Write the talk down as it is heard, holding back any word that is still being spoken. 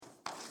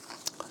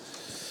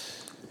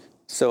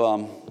So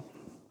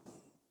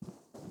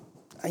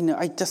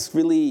I just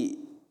really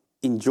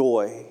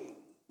enjoy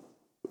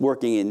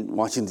working in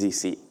Washington,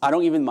 D.C. I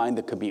don't even mind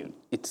the commute.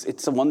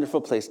 It's a wonderful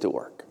place to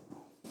work.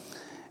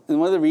 And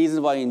one of the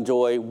reasons why I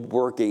enjoy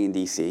working in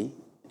D.C.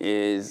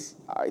 is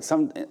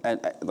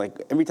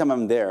like every time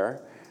I'm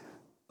there,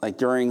 like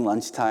during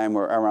lunchtime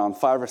or around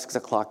 5 or 6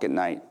 o'clock at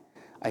night,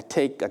 I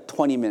take a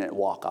 20-minute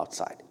walk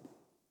outside.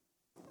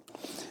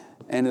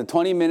 And the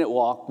 20-minute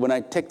walk, when I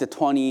take the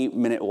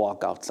 20-minute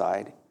walk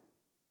outside,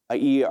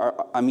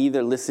 I'm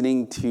either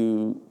listening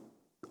to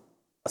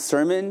a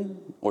sermon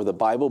or the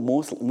Bible,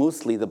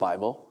 mostly the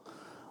Bible,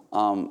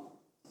 and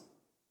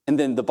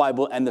then the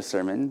Bible and the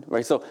sermon,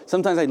 right? So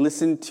sometimes I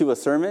listen to a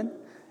sermon,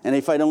 and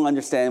if I don't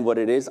understand what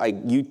it is, I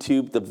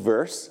YouTube the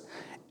verse,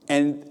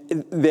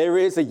 and there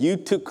is a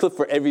YouTube clip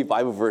for every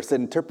Bible verse that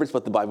interprets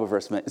what the Bible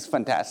verse meant. It's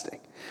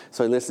fantastic.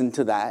 So I listen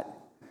to that,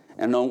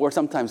 or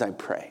sometimes I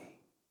pray.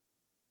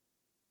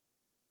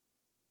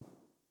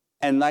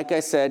 And like I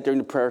said during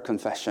the prayer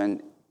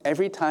confession,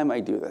 every time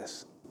I do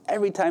this,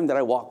 every time that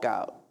I walk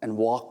out and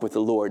walk with the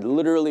Lord,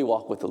 literally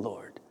walk with the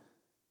Lord,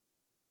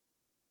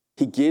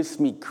 He gives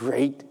me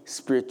great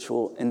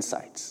spiritual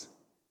insights.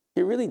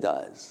 He really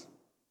does,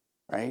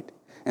 right?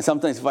 And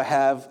sometimes if I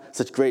have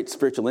such great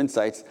spiritual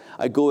insights,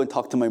 I go and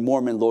talk to my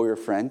Mormon lawyer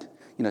friend,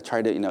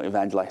 try to,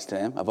 evangelize to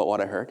him about what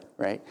I heard,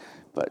 right?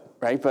 But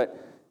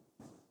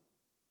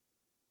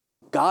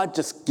God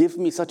just gives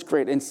me such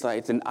great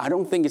insights, and I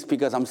don't think it's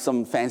because I'm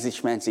some fancy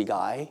schmancy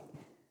guy,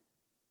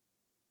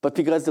 but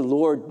because the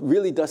Lord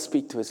really does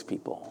speak to His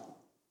people.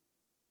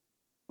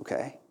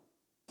 Okay?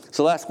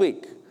 So last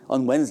week,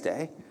 on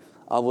Wednesday,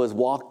 I was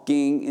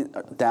walking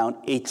down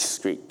H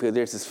Street, because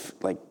there's this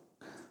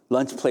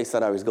lunch place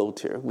that I always go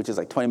to, which is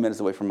 20 minutes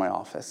away from my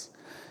office.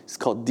 It's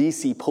called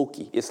DC Poke.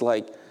 It's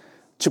like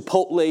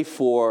Chipotle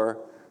for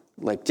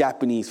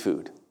Japanese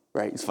food,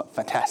 right? It's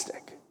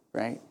fantastic,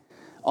 right?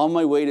 On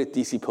my way to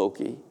DC Poke,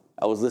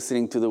 I was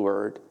listening to the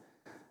Word,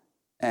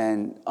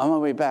 and on my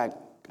way back,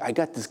 I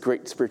got this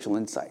great spiritual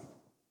insight.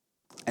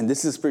 And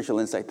this is a spiritual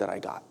insight that I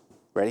got.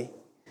 Ready?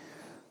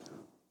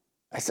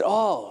 I said,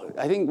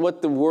 I think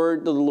what the word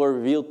of the Lord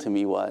revealed to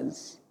me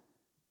was,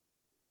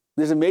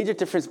 there's a major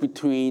difference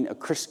between a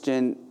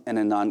Christian and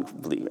a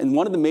non-believer. And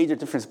one of the major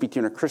differences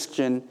between a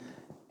Christian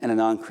and a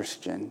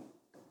non-Christian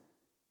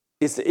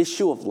is the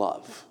issue of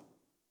love.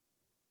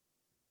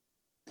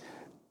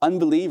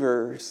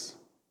 Unbelievers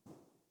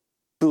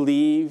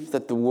believe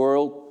that the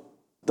world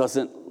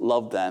doesn't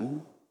love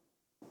them.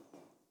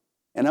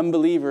 And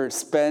unbelievers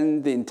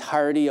spend the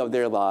entirety of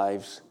their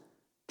lives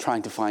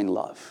trying to find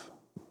love.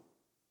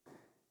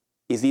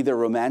 It's either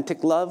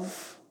romantic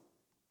love,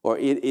 or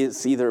it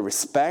is either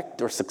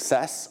respect or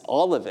success,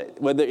 all of it.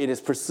 Whether it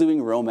is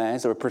pursuing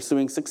romance or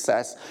pursuing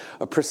success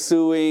or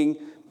pursuing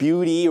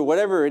beauty or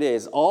whatever it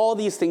is, all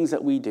these things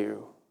that we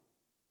do,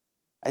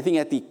 I think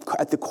at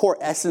the core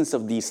essence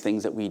of these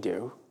things that we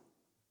do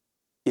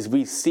is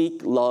we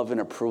seek love and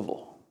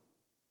approval.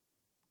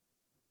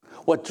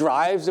 What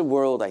drives the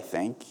world, I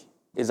think,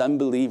 is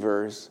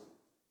unbelievers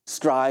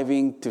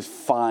striving to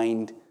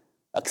find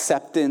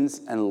acceptance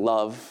and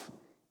love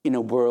in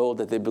a world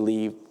that they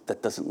believe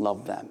that doesn't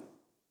love them.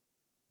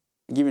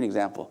 I'll give you an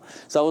example.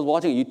 So I was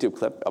watching a YouTube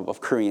clip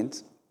of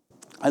Koreans.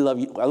 I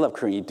love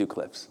Korean YouTube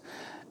clips.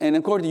 And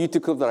according to the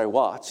YouTube clip that I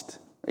watched,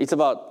 it's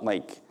about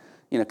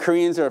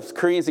Koreans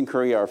in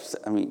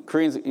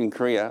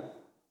Korea,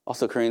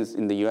 also Koreans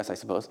in the US, I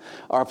suppose,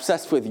 are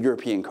obsessed with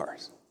European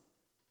cars,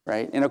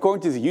 right? And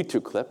according to the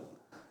YouTube clip,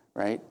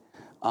 right,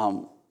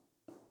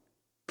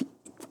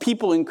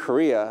 people in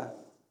Korea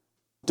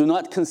do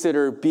not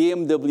consider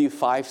BMW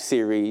 5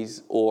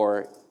 Series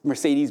or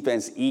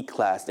Mercedes-Benz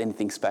E-Class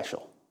anything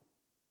special.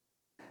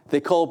 They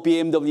call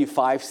BMW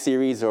 5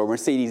 Series or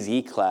Mercedes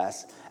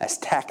E-Class as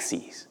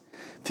taxis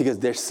because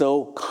they're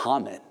so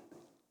common.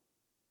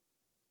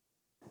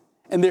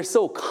 And they're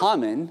so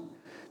common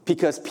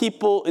because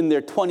people in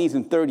their 20s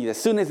and 30s, as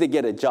soon as they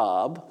get a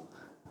job,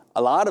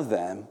 a lot of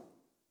them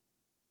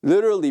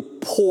literally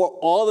pour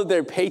all of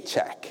their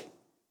paycheck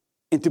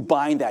into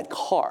buying that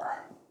car.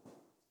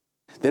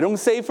 They don't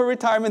save for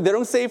retirement. They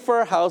don't save for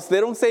a house. They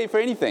don't save for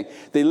anything.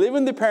 They live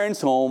in their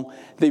parents' home.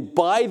 They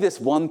buy this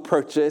one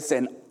purchase,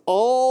 and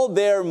all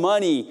their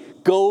money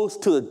goes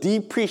to the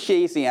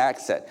depreciating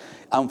asset.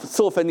 I'm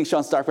so offending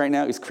Sean Stark right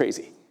now. It's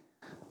crazy.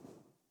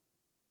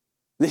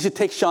 They should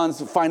take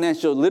Sean's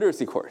financial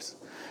literacy course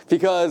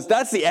because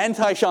that's the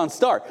anti-Sean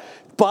Stark.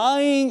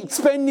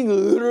 Spending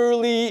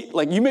literally,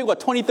 you make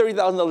 $20,000,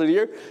 $30,000 a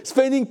year,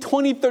 spending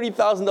 $20,000,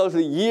 $30,000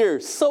 a year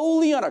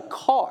solely on a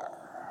car.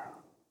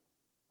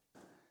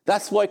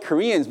 That's why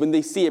Koreans, when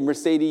they see a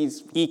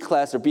Mercedes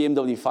E-Class or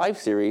BMW 5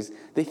 Series,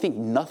 they think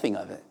nothing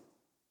of it.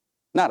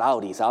 Not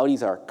Audis.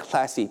 Audis are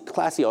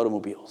classy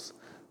automobiles.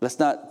 Let's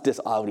not diss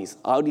Audis.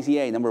 Audis,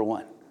 yay, number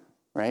one,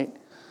 right?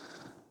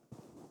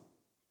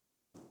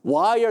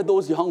 Why are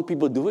those young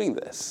people doing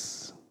this?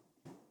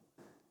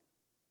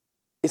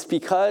 It's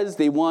because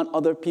they want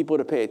other people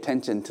to pay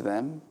attention to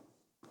them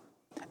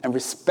and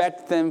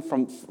respect them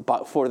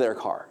for their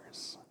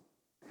cars.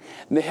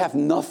 And they have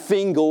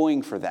nothing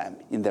going for them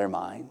in their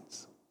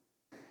minds.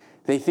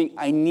 They think,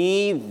 I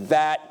need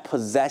that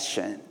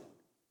possession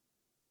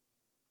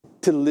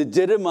to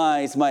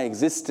legitimize my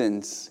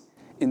existence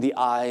in the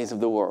eyes of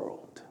the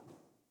world.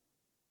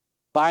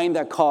 Buying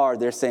that car,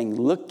 they're saying,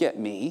 look at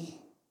me,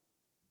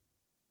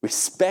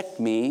 respect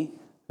me,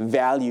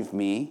 value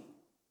me,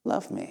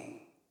 love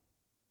me.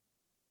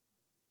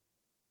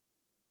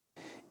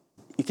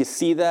 You can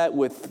see that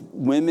with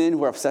women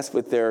who are obsessed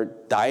with their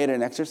diet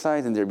and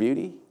exercise and their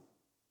beauty.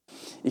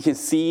 You can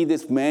see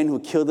this men who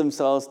kill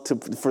themselves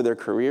for their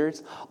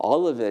careers.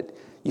 All of it,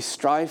 you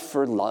strive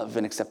for love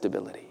and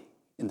acceptability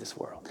in this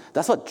world.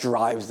 That's what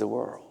drives the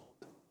world.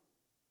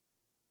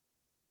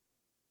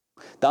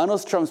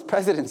 Donald Trump's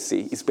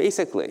presidency is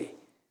basically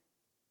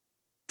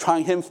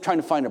trying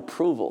to find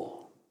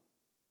approval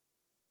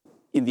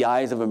in the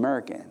eyes of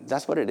Americans.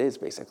 That's what it is,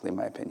 basically, in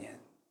my opinion.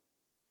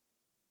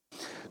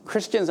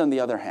 Christians, on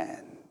the other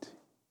hand,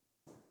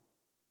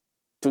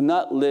 do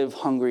not live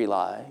hungry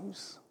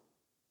lives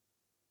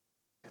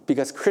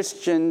because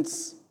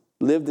Christians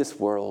live this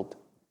world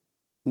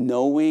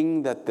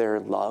knowing that they're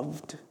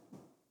loved.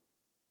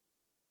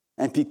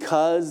 And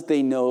because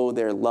they know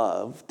they're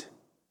loved,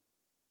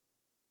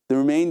 the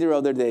remainder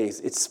of their days,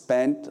 it's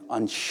spent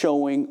on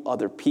showing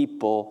other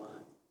people,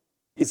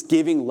 it's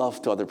giving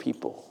love to other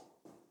people.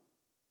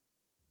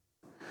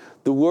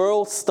 The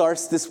world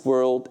starts this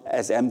world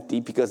as empty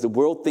because the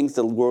world thinks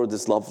the world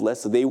is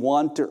loveless, so they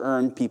want to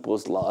earn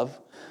people's love.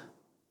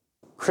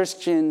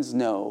 Christians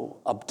know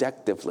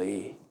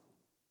objectively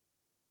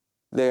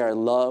they are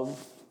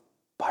loved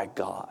by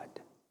God.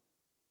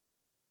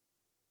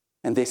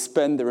 And they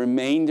spend the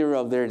remainder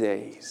of their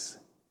days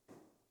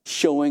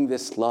showing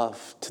this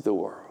love to the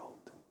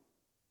world.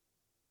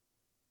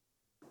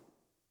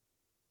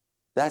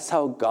 That's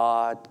how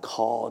God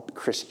called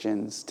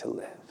Christians to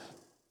live.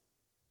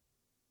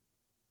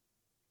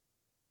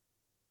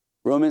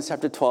 Romans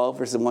chapter 12,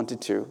 verses 1 to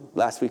 2,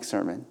 last week's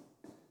sermon.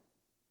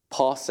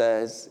 Paul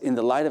says, in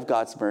the light of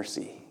God's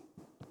mercy,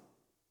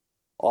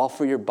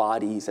 offer your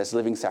bodies as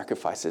living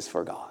sacrifices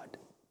for God.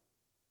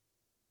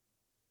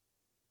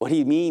 What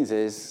he means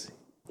is,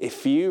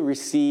 if you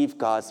receive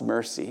God's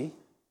mercy,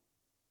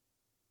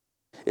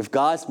 if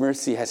God's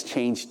mercy has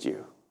changed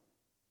you,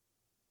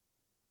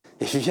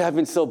 if you have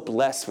been so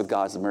blessed with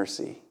God's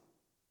mercy,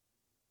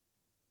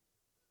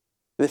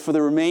 that for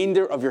the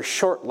remainder of your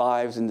short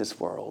lives in this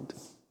world,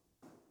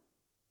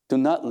 do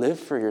not live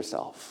for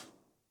yourself.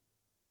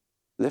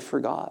 Live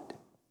for God.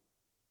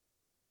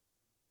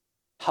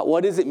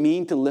 What does it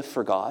mean to live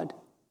for God?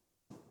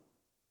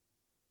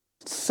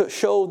 So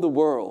show the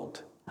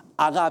world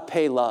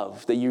agape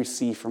love that you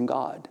see from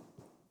God.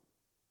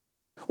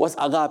 What's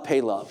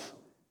agape love?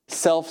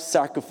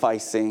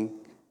 Self-sacrificing,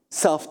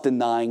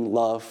 self-denying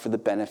love for the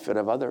benefit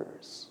of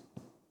others.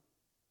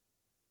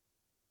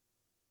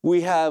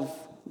 We have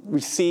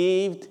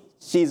received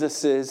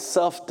Jesus'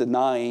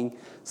 self-denying,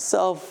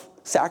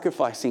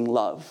 self-sacrificing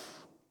love.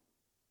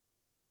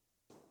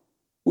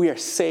 We are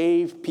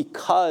saved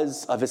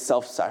because of his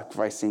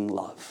self-sacrificing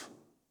love.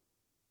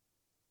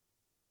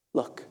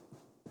 Look,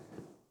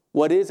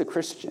 what is a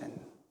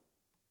Christian?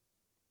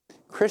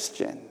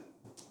 Christian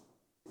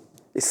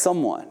is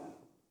someone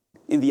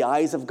in the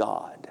eyes of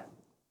God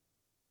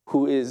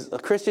a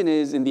Christian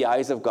is in the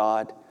eyes of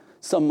God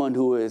someone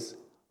who is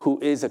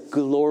a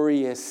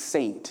glorious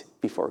saint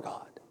before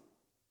God.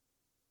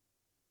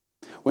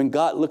 When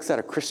God looks at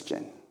a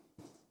Christian,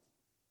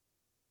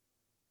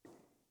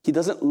 he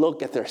doesn't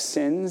look at their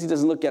sins. He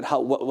doesn't look at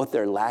what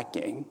they're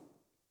lacking.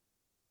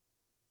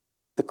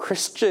 The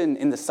Christian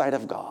in the sight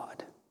of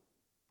God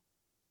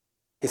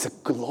is a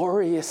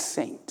glorious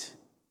saint.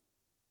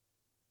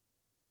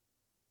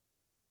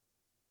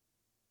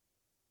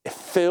 It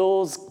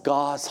fills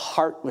God's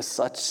heart with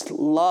such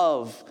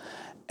love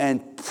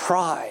and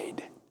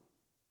pride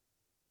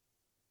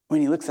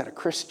when he looks at a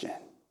Christian.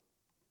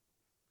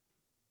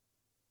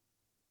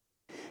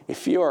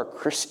 If you are a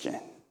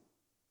Christian,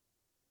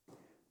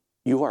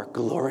 you are a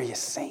glorious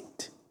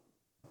saint.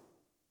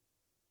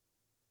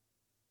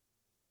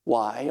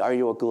 Why are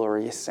you a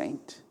glorious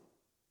saint?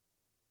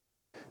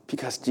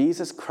 Because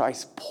Jesus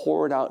Christ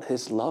poured out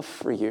his love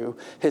for you,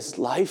 his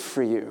life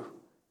for you,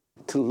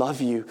 to love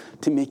you,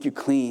 to make you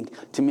clean,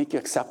 to make you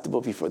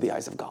acceptable before the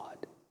eyes of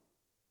God.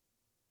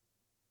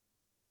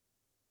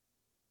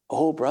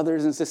 Oh,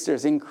 brothers and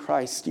sisters in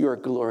Christ, you are a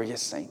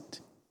glorious saint.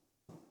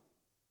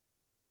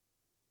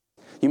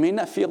 You may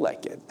not feel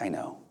like it, I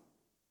know.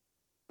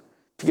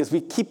 Because we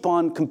keep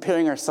on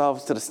comparing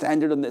ourselves to the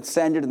standard and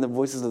the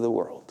voices of the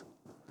world.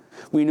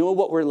 We know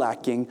what we're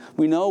lacking.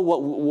 We know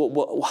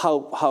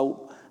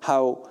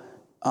how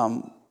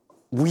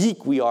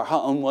weak we are,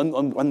 how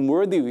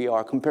unworthy we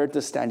are compared to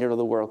the standard of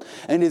the world.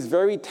 And it's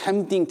very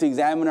tempting to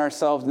examine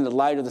ourselves in the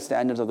light of the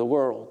standards of the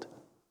world.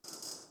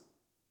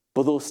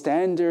 But those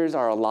standards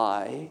are a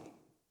lie.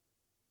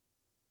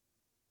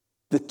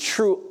 The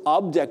true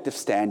objective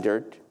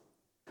standard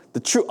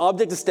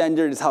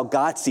is how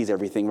God sees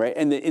everything, right?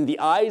 And in the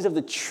eyes of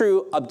the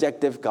true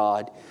objective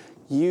God,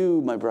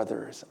 You, my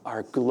brothers,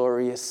 are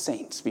glorious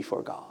saints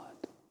before God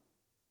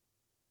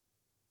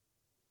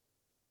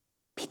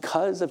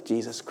because of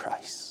Jesus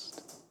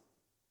Christ.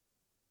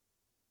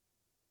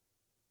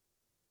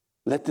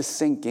 Let this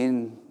sink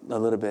in a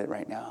little bit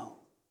right now.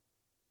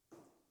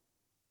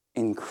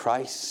 In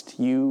Christ,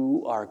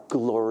 you are a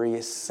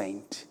glorious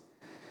saint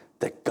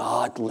that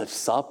God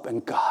lifts up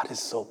and God is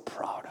so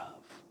proud of.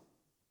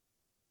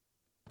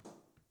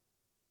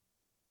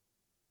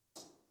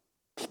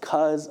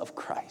 Because of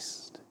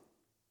Christ.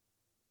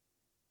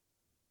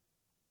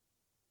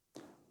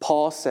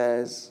 Paul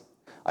says,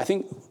 I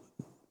think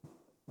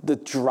the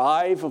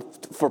drive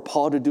for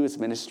Paul to do his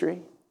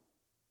ministry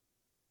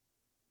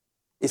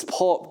is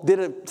Paul did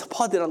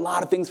a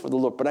lot of things for the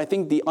Lord, but I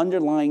think the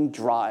underlying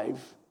drive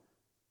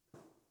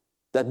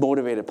that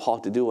motivated Paul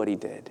to do what he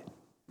did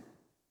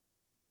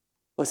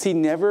was he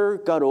never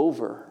got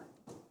over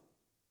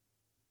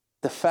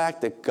the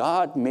fact that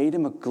God made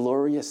him a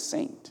glorious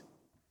saint.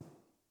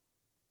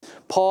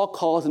 Paul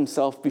calls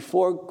himself,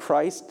 before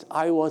Christ,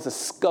 I was a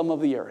scum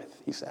of the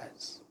earth, he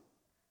says.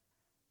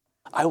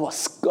 I was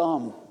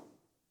scum.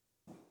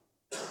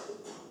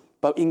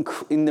 But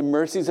in the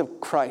mercies of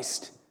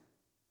Christ,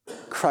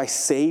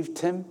 Christ saved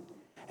him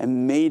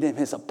and made him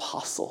his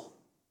apostle.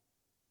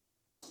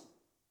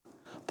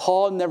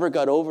 Paul never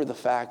got over the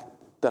fact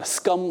that a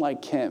scum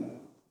like him,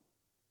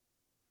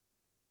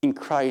 in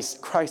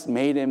Christ, Christ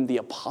made him the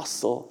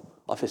apostle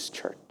of his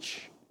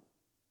church.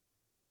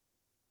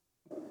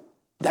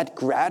 That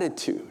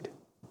gratitude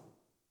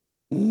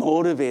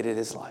motivated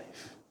his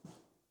life.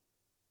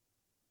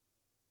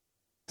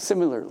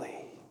 Similarly,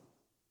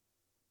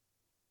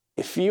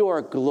 if you are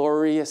a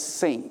glorious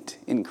saint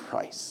in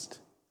Christ,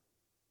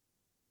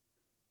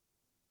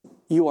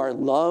 you are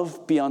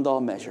loved beyond all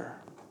measure.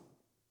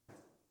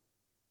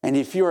 And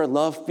if you are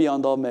loved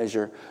beyond all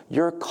measure,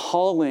 your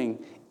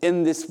calling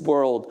in this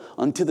world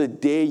until the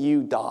day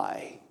you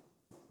die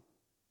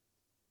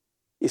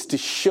is to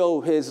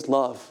show his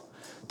love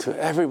to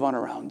everyone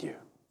around you.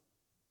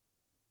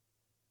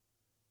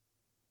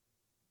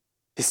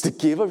 Is to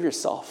give of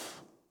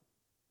yourself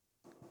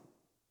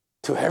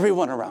to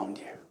everyone around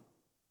you.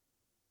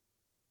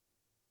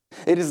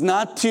 It is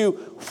not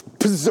to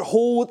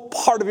hold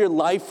part of your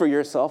life for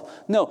yourself.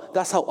 No,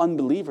 that's how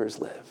unbelievers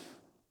live.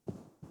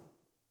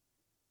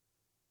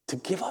 To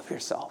give up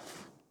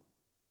yourself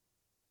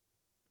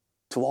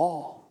to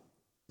all.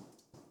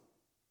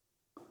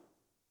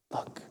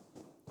 Look,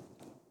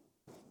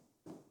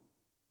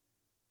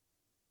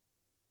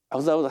 I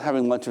was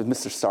having lunch with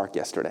Mr. Stark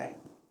yesterday.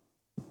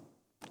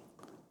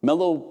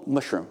 Mellow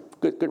Mushroom,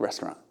 good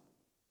restaurant.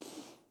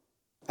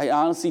 I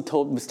honestly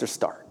told Mr.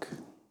 Stark,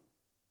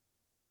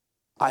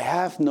 I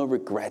have no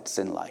regrets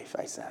in life,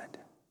 I said.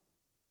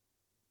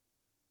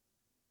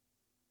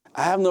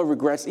 I have no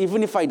regrets.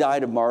 Even if I die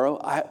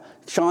tomorrow,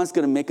 Sean's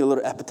going to make a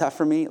little epitaph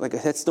for me, like a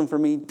headstone for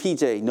me.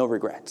 PJ, no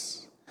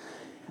regrets.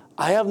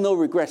 I have no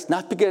regrets,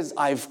 not because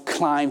I've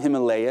climbed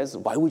Himalayas.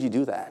 Why would you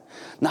do that?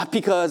 Not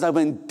because I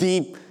went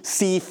deep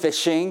sea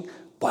fishing.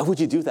 Why would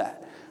you do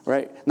that?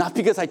 Right? Not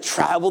because I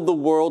traveled the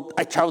world.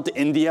 I traveled to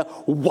India.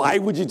 Why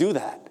would you do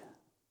that?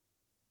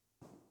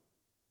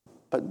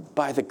 But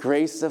by the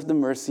grace of the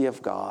mercy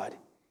of God,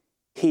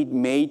 He'd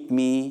made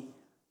me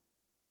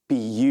be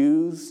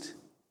used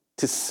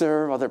to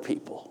serve other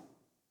people.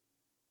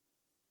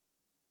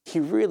 He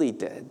really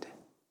did.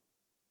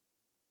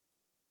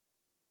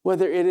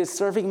 Whether it is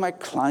serving my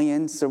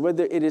clients or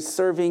whether it is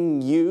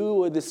serving you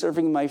or it is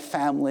serving my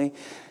family,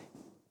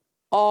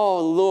 oh,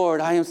 Lord,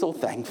 I am so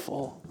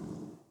thankful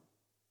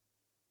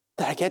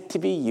that I get to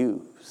be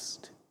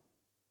used.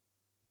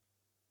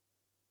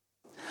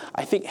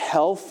 I think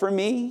hell for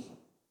me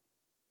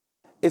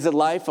is a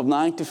life of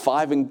 9 to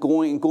 5 and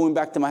going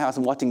back to my house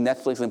and watching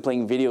Netflix and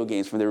playing video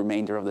games for the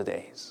remainder of the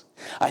days.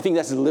 I think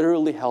that's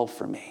literally hell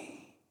for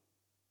me.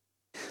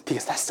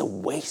 Because that's a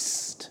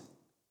waste.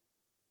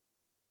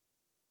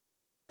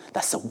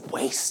 That's a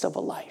waste of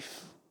a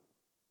life.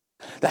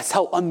 That's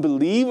how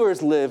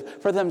unbelievers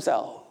live for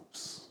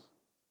themselves.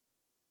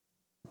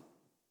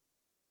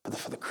 But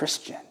for the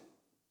Christian,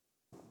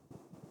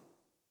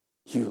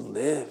 you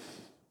live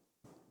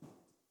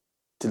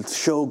to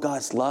show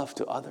God's love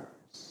to others.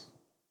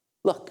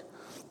 Look,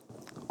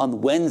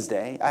 on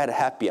Wednesday, I had a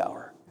happy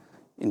hour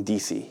in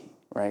D.C.,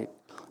 right?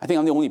 I think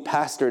I'm the only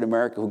pastor in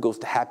America who goes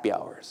to happy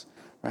hours,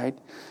 right?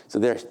 So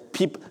there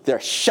are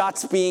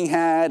shots being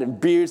had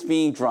and beers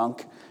being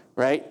drunk,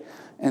 right?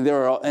 And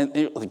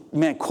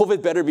man,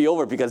 COVID better be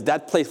over because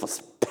that place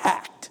was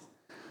packed.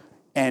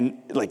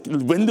 And like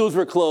the windows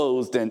were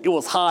closed and it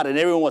was hot and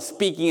everyone was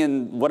speaking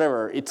and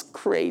whatever. It's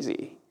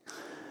crazy.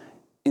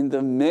 In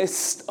the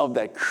midst of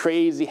that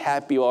crazy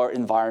happy hour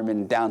environment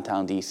in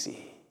downtown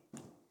D.C.,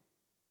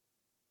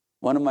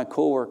 one of my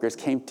coworkers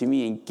came to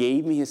me and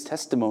gave me his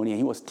testimony, and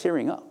he was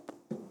tearing up.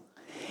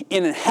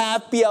 In a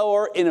happy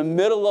hour,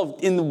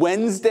 in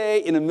Wednesday,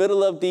 in the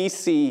middle of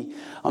D.C.,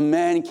 a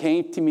man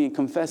came to me and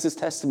confessed his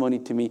testimony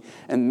to me.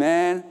 And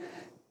man,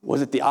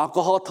 was it the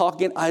alcohol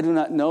talking? I do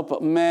not know,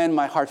 but man,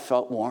 my heart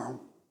felt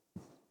warm.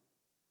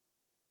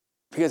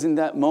 Because in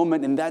that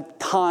moment, in that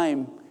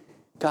time,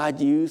 God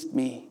used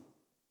me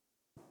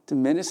to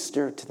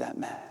minister to that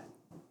man.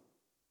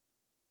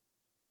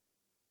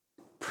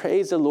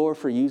 Praise the Lord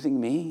for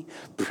using me.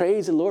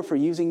 Praise the Lord for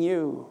using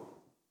you.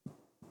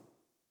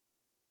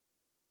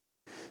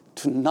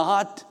 Do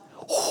not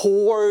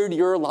hoard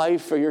your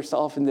life for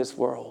yourself in this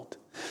world.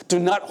 Do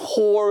not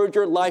hoard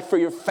your life for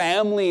your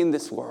family in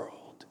this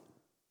world.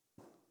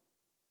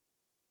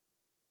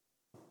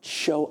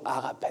 Show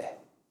agape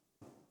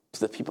to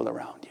the people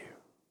around you.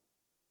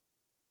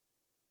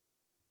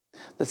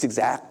 That's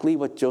exactly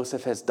what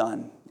Joseph has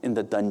done in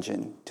the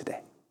dungeon today.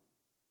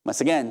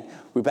 Once again,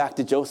 we're back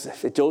to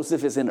Joseph.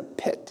 Joseph is in a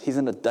pit. He's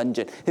in a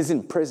dungeon. He's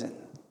in prison.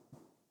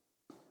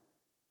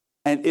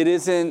 And it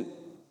isn't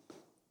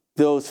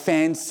those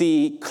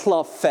fancy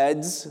club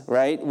feds,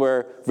 right,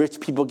 where rich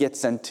people get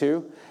sent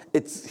to.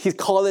 He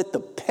called it the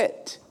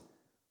pit.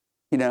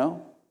 You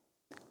know,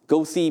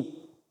 go see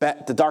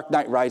The Dark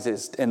Knight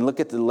Rises and look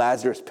at the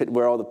Lazarus pit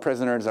where all the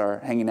prisoners are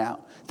hanging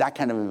out. That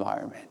kind of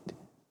environment.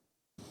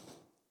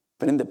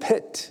 But in the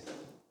pit,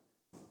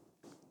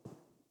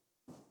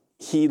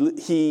 he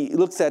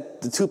looks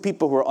at the two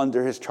people who are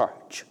under his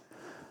charge,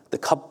 the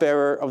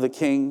cupbearer of the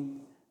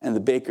king and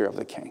the baker of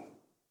the king.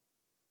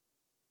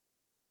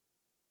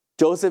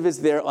 Joseph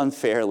is there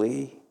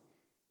unfairly.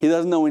 He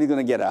doesn't know when he's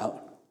going to get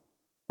out,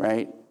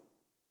 right?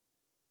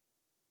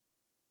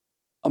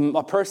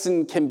 A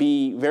person can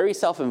be very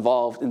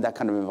self-involved in that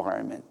kind of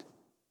environment.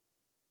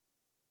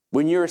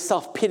 When you're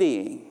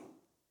self-pitying,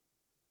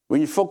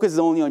 when you focus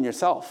only on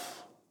yourself,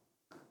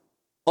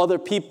 other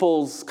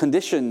people's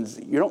conditions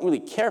you don't really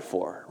care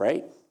for,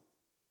 right?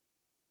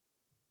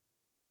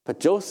 But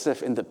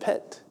Joseph in the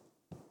pit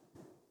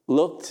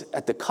looked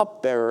at the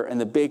cupbearer and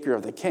the baker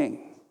of the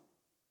king,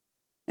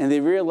 and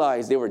they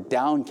realized they were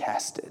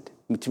downcasted,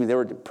 which means they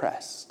were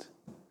depressed.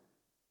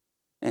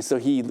 And so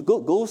he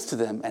goes to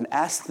them and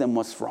asks them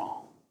what's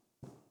wrong.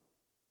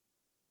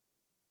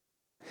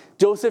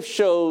 Joseph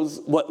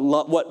shows what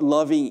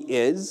loving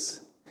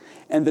is,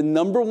 and the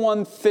number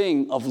one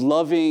thing of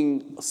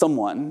loving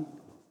someone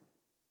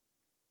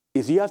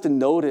is you have to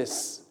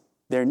notice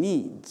their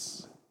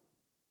needs.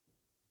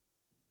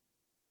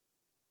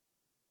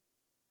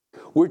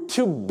 We're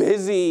too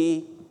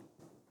busy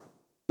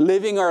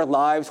living our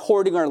lives,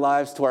 hoarding our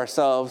lives to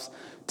ourselves,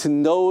 to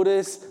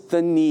notice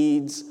the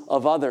needs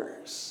of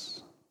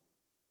others.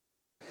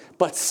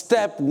 But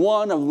step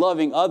one of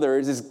loving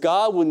others is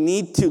God will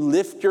need to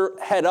lift your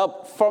head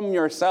up from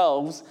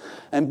yourselves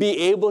and be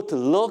able to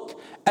look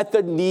at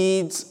the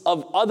needs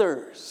of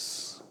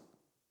others.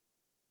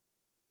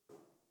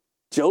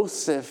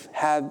 Joseph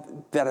had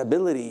that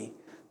ability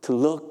to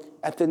look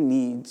at the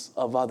needs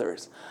of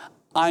others.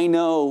 I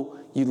know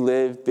you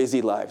live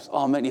busy lives.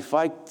 Oh man, if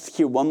I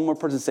hear one more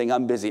person saying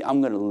I'm busy,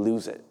 I'm going to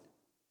lose it.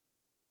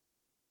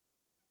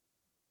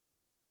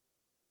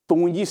 But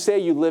when you say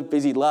you live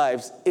busy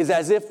lives, it's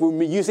as if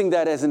we're using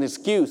that as an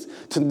excuse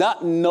to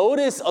not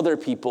notice other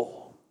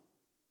people.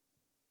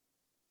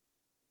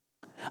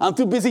 I'm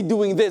too busy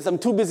doing this. I'm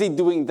too busy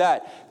doing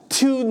that.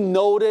 To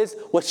notice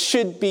what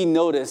should be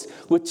noticed,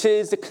 which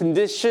is the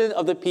condition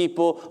of the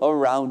people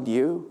around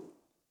you.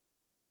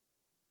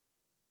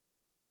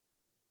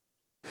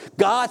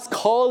 God's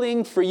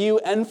calling for you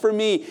and for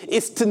me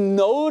is to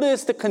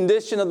notice the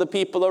condition of the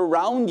people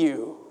around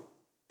you.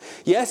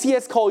 Yes, He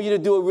has called you to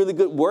do a really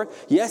good work.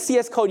 Yes, He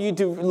has called you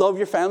to love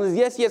your families.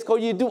 Yes, He has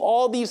called you to do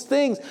all these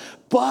things.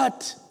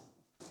 But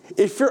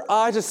if your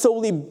eyes are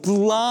solely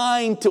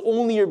blind to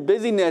only your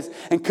busyness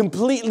and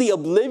completely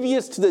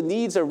oblivious to the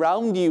needs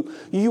around you,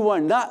 you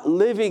are not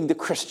living the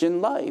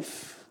Christian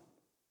life.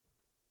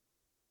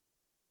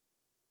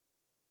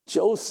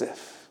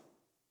 Joseph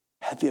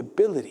had the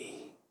ability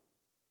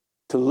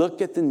to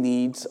look at the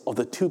needs of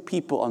the two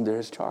people under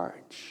his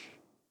charge.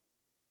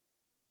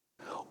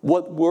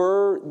 What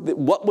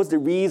was the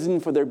reason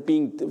for them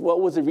being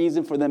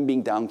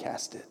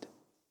downcasted?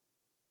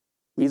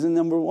 Reason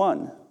number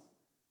one.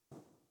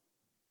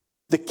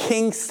 The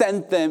king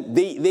sent them,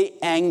 they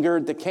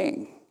angered the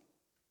king.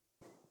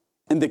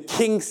 And the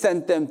king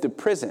sent them to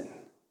prison.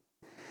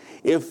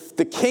 If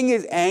the king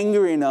is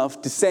angry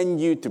enough to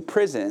send you to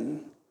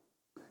prison,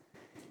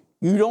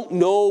 you don't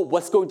know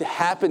what's going to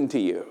happen to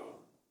you.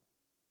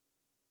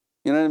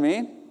 You know what I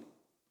mean?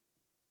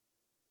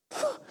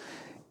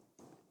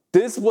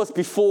 This was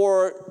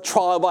before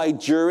trial by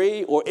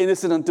jury or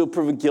innocent until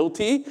proven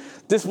guilty.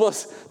 This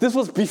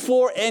was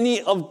before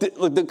any of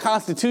the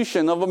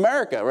Constitution of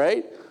America,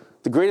 right?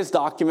 The greatest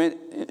document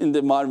in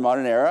the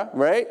modern era,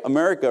 right?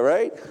 America,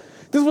 right?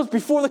 This was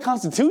before the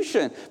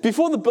Constitution,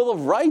 before the Bill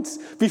of Rights,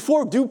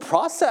 before due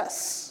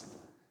process.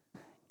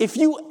 If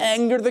you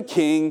anger the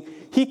king,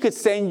 he could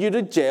send you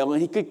to jail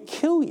and he could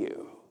kill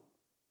you.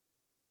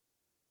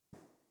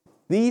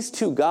 These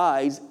two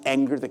guys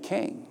anger the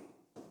king.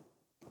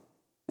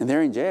 And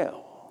they're in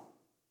jail.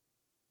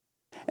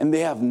 And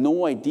they have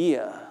no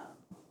idea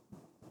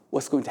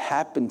what's going to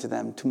happen to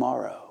them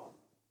tomorrow.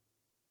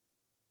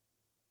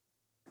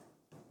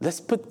 Let's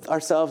put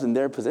ourselves in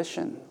their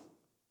position.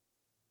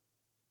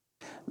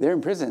 They're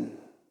in prison.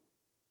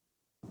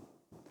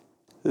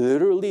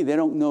 literally, they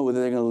don't know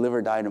whether they're going to live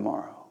or die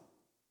tomorrow.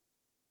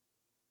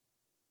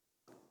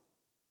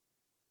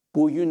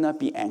 Will you not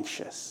be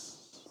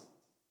anxious?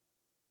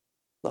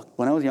 Look,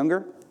 when I was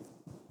younger,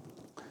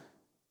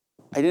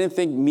 I didn't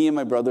think me and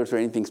my brothers were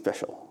anything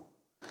special.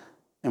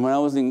 And when I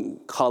was in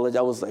college,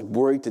 I was like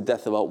worried to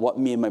death about what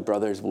me and my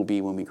brothers will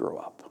be when we grow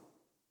up.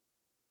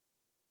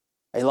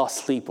 I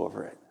lost sleep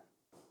over it.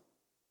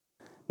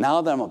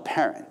 Now that I'm a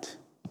parent,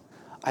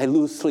 I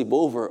lose sleep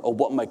over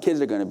what my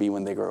kids are going to be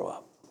when they grow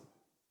up.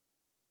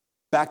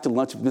 Back to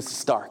lunch with Mrs.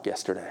 Stark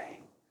yesterday.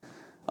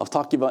 I was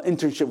talking about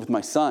internship with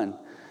my son,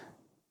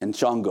 and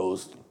Sean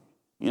goes,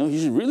 you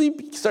should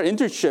really start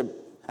internship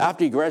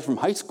after you graduate from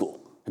high school.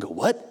 I go,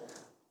 what?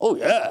 Oh,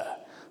 yeah.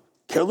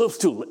 Caleb's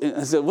too. And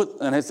I said, what?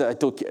 And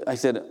I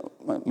said,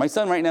 my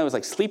son right now is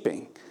like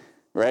sleeping,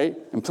 right?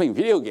 And playing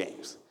video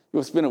games. He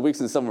was spending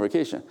weeks in summer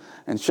vacation.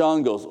 And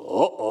Sean goes,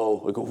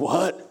 uh-oh. I go,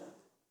 what?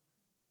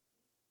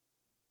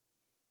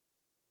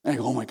 And I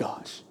go, oh my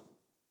gosh,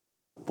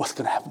 what's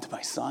going to happen to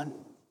my son?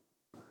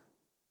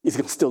 Is he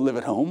going to still live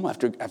at home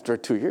after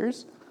 2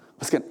 years?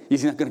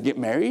 Is he not going to get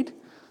married?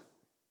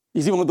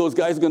 Is he one of those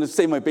guys who's going to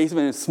stay in my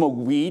basement and smoke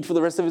weed for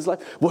the rest of his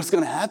life? What's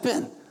going to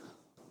happen?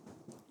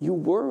 You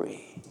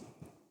worry.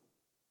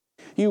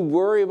 You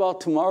worry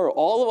about tomorrow.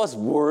 All of us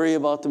worry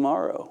about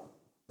tomorrow.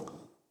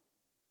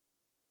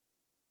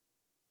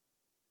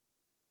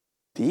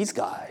 These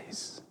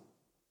guys,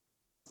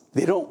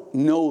 they don't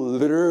know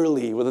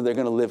literally whether they're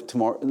going to live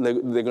tomorrow. They're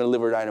going to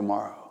live or die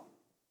tomorrow.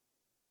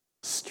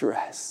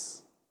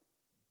 Stress.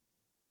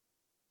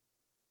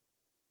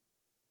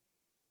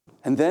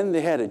 And then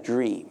they had a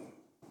dream,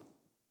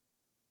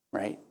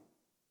 right?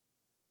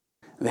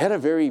 They had a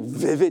very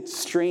vivid,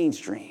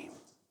 strange dream.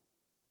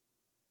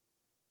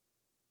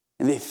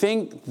 And they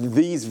think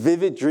these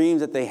vivid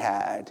dreams that they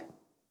had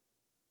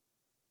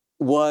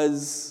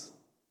was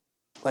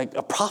like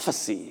a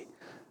prophecy,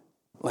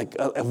 like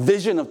a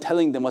vision of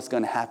telling them what's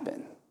going to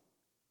happen.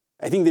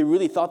 I think they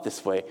really thought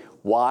this way.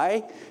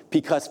 Why?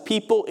 Because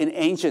people in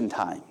ancient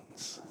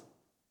times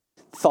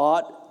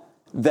thought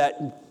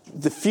that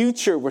the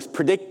future was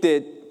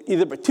predicted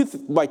either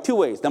by two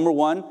ways. Number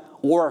one,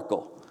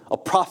 oracle. A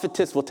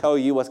prophetess will tell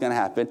you what's going to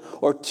happen.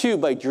 Or two,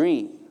 by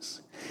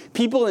dreams.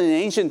 People in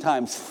ancient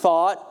times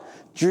thought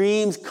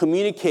dreams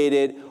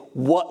communicated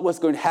what was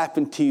going to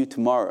happen to you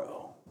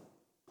tomorrow.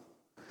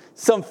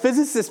 Some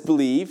physicists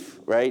believe,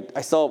 right?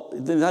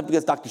 Not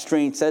because Dr.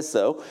 Strange says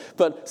so,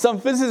 but some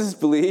physicists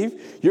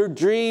believe your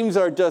dreams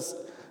are just,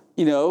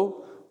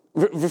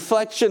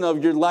 reflection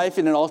of your life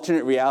in an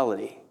alternate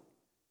reality.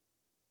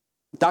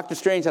 Dr.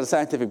 Strange had a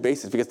scientific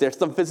basis because there's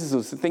some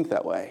physicists who think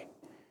that way.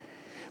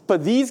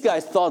 But these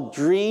guys thought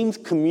dreams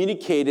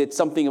communicated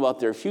something about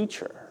their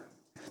future.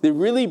 They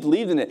really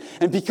believed in it.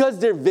 And because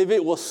their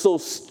dreams were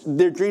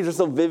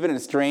so vivid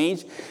and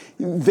strange,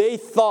 they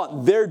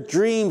thought their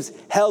dreams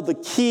held the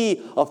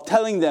key of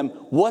telling them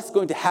what's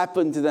going to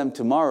happen to them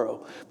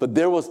tomorrow. But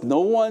there was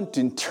no one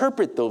to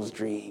interpret those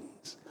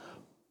dreams.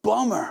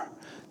 Bummer.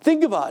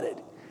 Think about it.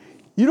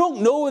 You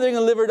don't know whether you're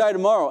going to live or die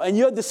tomorrow, and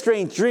you have this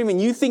strange dream, and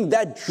you think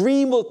that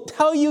dream will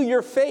tell you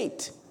your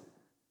fate.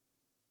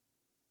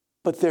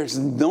 But there's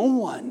no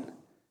one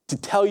to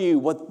tell you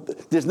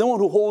there's no one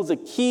who holds a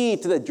key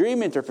to the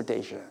dream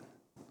interpretation.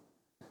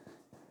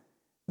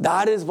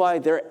 That is why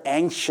they're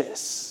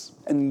anxious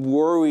and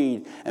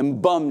worried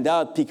and bummed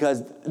out,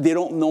 because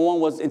no one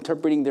was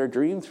interpreting their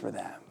dreams for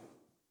them.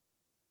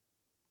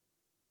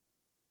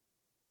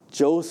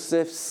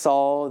 Joseph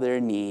saw their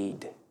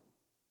need.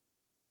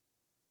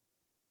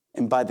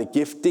 And by the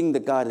gifting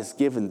that God has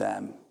given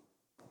them,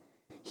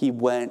 he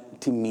went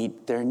to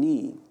meet their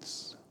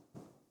needs.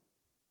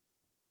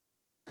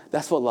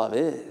 That's what love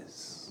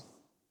is.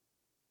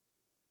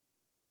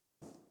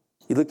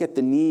 You look at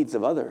the needs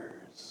of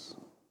others.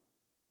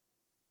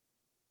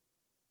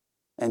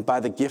 And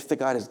by the gift that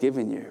God has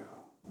given you,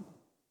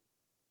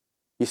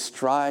 you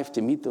strive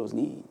to meet those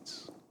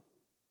needs.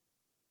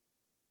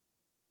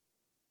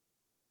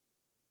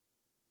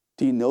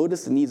 Do you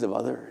notice the needs of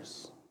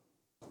others?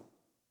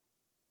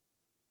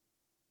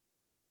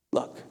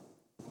 Look,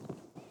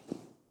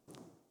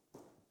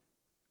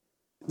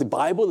 the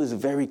Bible is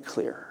very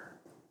clear.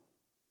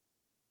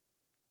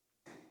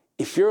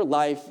 If your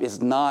life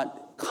is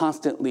not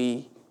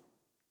constantly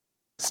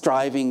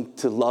striving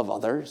to love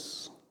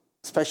others,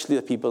 especially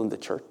the people in the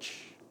church,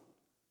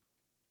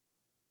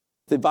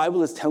 the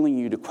Bible is telling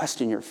you to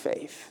question your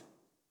faith.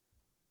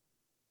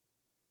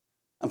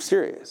 I'm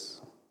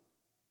serious.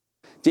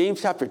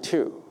 James chapter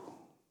 2.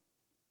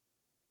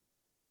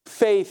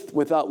 Faith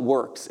without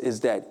works is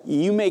that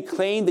you may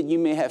claim that you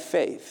may have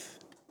faith,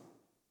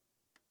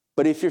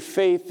 but if your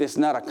faith is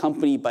not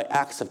accompanied by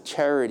acts of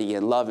charity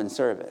and love and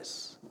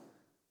service,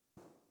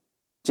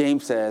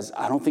 James says,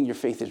 I don't think your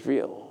faith is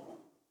real.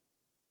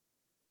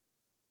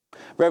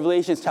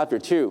 Revelation chapter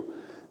 2,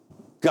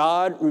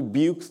 God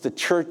rebukes the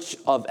church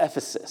of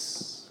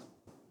Ephesus.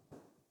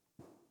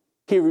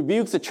 He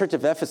rebukes the church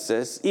of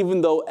Ephesus,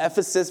 even though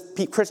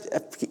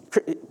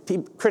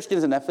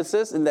Christians in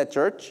Ephesus, in that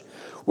church,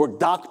 were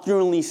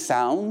doctrinally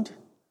sound.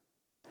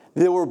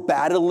 They were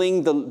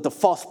battling the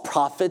false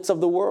prophets of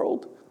the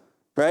world,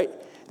 right?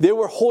 They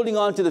were holding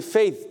on to the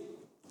faith,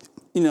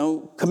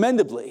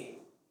 commendably.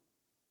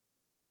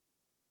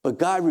 But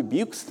God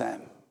rebukes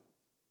them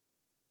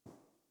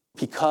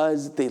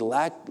because they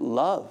lack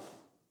love.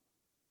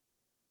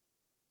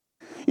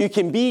 You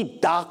can be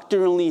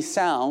doctrinally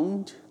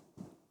sound.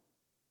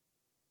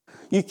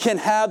 You can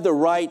have the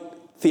right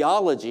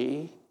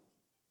theology.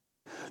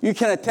 You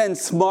can attend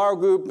small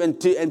group and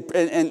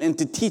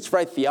to teach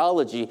right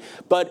theology.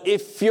 But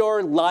if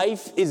your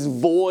life is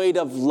void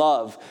of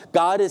love,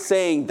 God is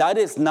saying, that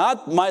is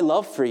not my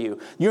love for you.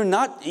 You're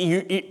not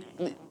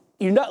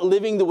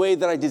living the way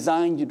that I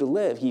designed you to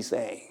live, he's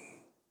saying.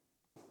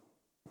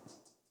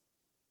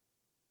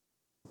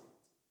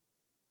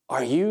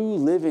 Are you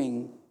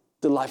living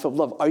the life of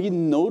love? Are you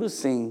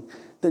noticing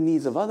the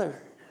needs of others?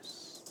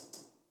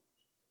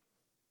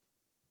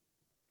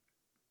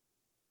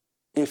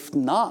 If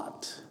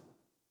not,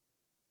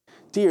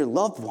 dear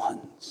loved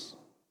ones,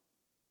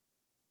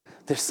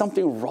 there's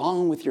something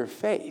wrong with your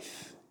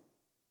faith.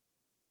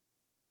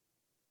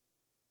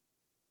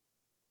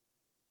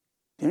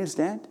 You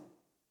understand?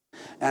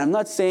 And I'm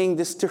not saying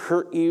this to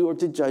hurt you or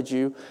to judge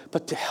you,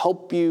 but to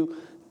help you,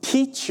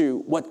 teach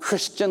you what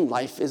Christian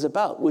life is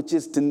about, which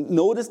is to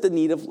notice the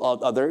need of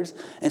others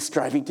and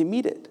striving to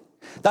meet it.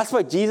 That's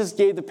why Jesus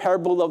gave the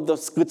parable of the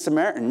Good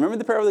Samaritan. Remember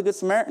the parable of the Good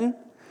Samaritan?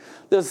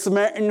 There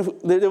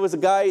was a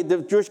guy, the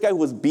Jewish guy who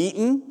was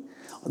beaten,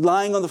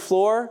 lying on the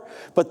floor,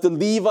 but the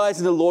Levites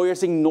and the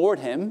lawyers ignored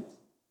him.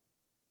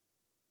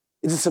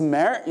 It's a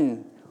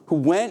Samaritan who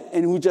went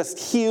and who just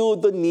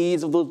healed the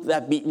needs of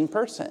that beaten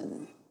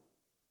person.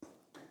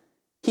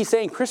 He's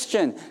saying,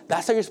 Christian,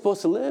 that's how you're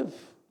supposed to live.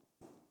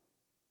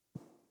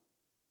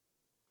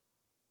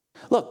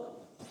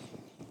 Look,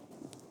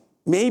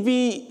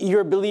 maybe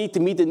your ability to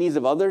meet the needs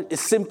of others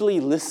is simply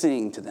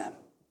listening to them.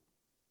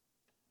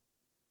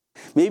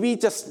 Maybe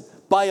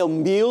just buy a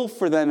meal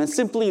for them and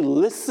simply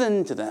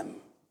listen to them.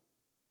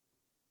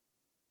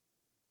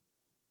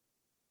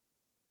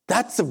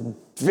 That's a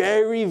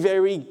very,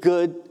 very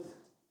good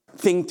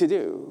thing to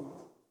do.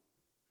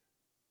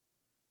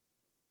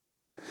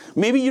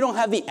 Maybe you don't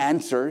have the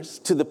answers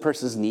to the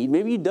person's need.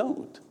 Maybe you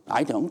don't.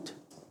 I don't.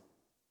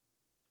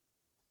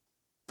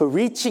 But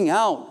reaching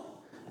out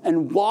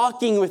and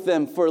walking with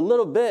them for a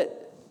little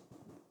bit,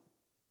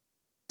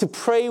 to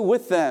pray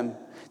with them,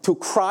 to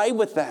cry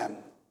with them,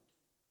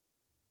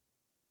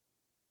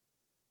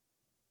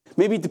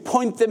 maybe to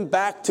point them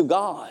back to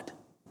God.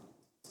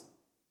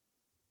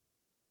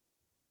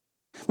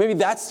 Maybe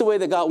that's the way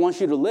that God wants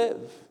you to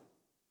live.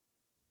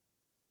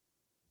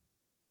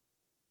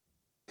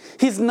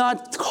 He's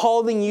not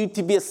calling you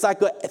to be a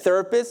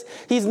psychotherapist.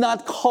 He's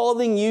not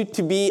calling you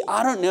to be,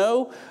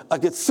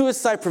 like a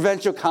suicide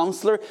prevention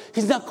counselor.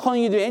 He's not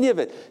calling you to do any of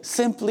it.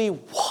 Simply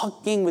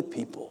walking with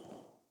people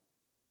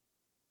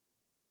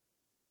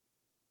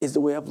is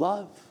the way of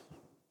love.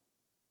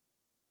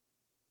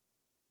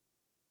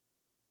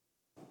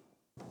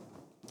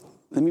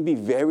 Let me be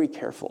very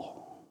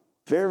careful.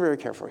 Very, very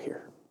careful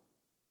here.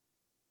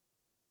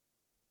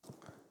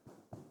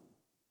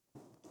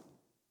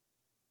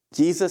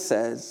 Jesus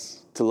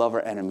says to love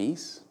our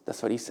enemies.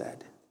 That's what he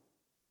said.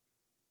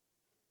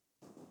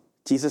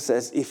 Jesus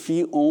says, if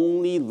you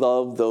only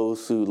love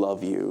those who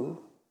love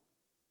you,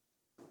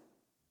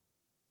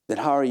 then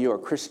how are you a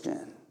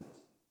Christian?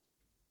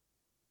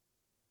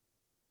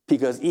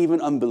 Because even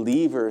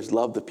unbelievers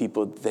love the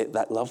people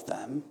that love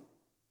them.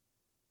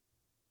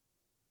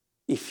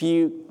 If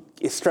you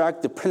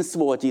extract the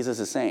principle of what Jesus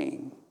is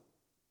saying,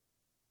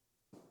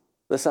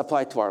 let's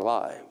apply it to our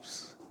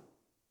lives.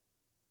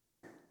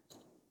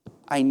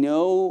 I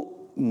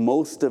know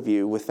most of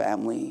you with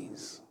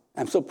families.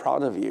 I'm so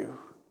proud of you.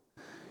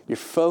 Your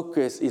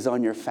focus is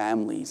on your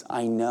families.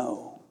 I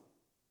know.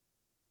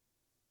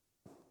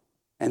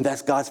 And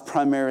that's God's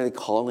primarily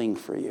calling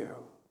for you.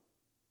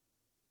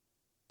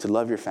 To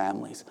love your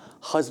families.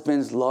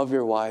 Husbands, love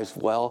your wives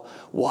well.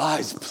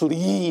 Wives,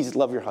 please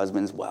love your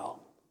husbands well.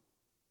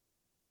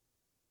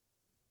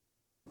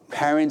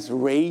 Parents,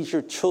 raise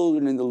your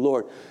children in the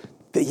Lord.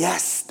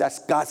 Yes, that's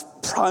God's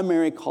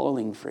primary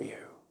calling for you.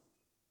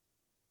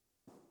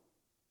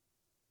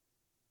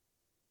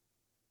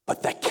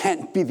 But that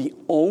can't be the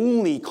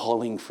only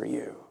calling for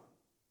you.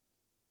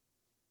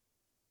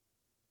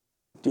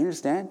 Do you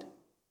understand?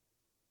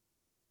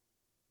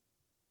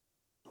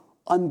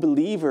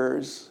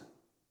 Unbelievers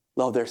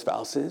love their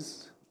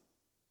spouses.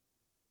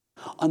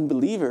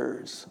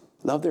 Unbelievers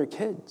love their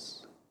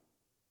kids.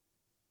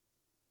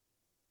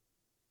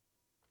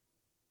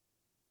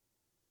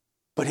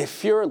 But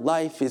if your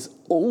life is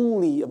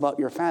only about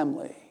your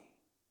family,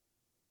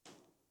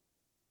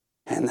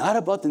 and not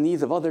about the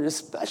needs of others,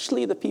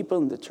 especially the people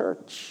in the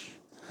church,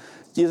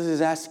 Jesus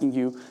is asking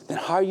you, then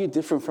how are you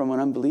different from an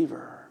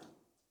unbeliever?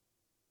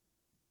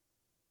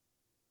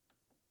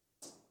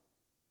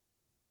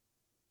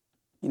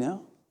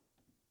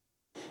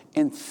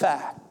 In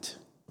fact,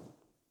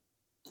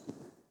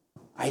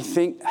 I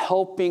think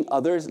helping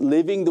others,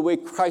 living the way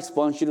Christ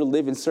wants you to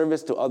live in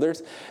service to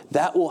others,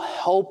 that will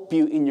help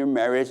you in your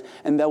marriage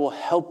and that will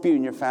help you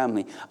in your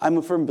family. I'm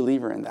a firm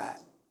believer in that.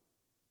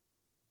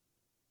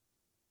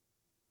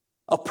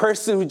 A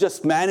person who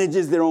just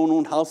manages their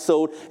own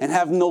household and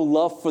have no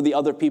love for the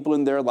other people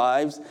in their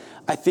lives,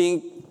 I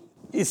think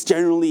it's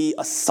generally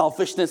a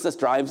selfishness that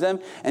drives them,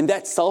 and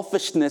that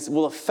selfishness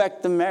will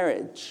affect the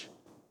marriage.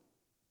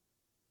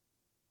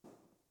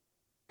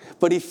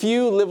 But if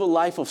you live a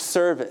life of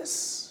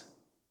service,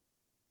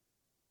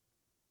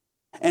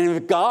 and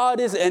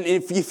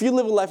if you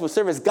live a life of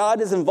service,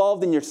 God is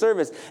involved in your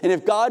service. And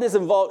if God is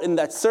involved in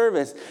that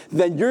service,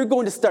 then you're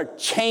going to start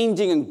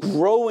changing and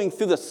growing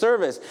through the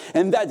service.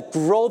 And that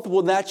growth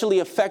will naturally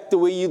affect the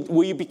way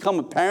you become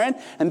a parent.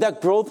 And that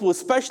growth will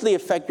especially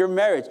affect your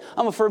marriage.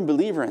 I'm a firm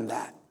believer in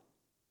that.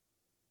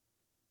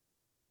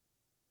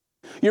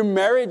 Your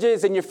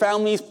marriages and your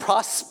families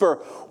prosper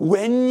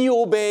when you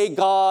obey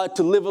God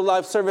to live a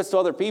life of service to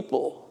other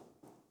people.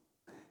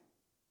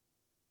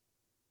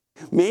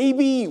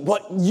 Maybe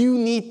what you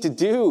need to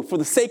do for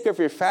the sake of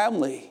your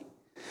family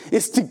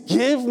is to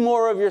give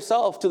more of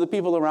yourself to the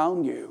people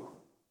around you,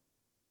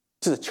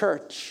 to the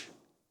church.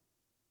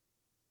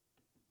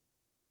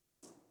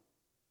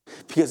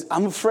 Because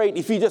I'm afraid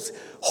if you just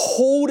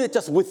hold it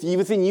just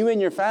within you and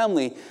your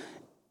family,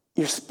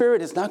 your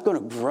spirit is not going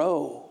to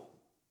grow.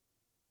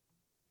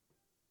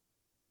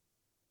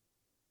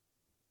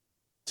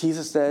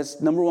 Jesus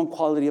says, number one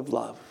quality of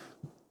love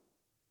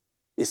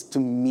is to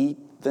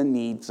meet the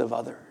needs of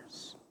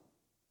others.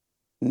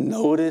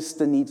 Notice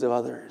the needs of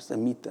others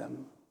and meet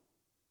them.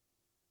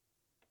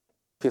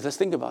 Because let's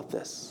think about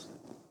this.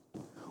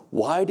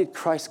 Why did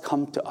Christ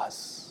come to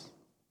us?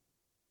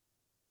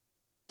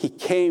 He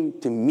came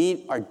to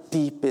meet our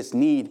deepest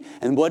need.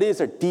 And what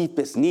is our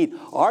deepest need?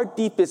 Our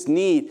deepest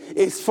need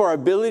is for our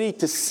ability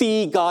to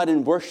see God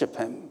and worship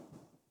Him.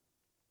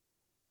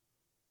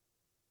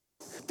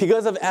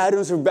 Because of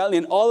Adam's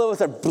rebellion, all of us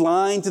are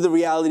blind to the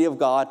reality of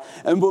God.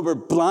 And when we're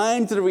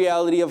blind to the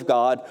reality of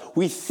God,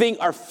 we think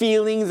our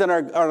feelings and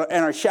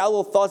our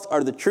shallow thoughts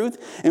are the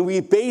truth. And we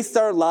base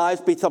our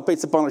lives based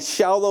upon our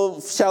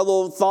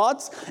shallow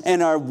thoughts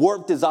and our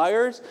warped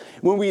desires.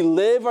 When we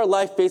live our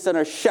life based on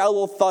our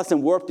shallow thoughts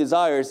and warped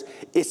desires,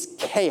 it's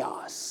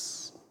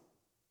chaos.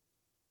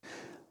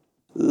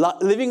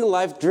 Living a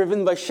life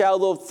driven by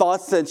shallow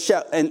thoughts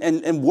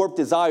and warped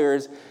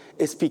desires,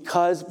 it's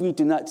because we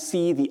do not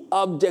see the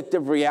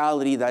objective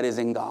reality that is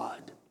in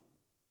God.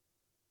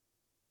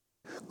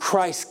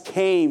 Christ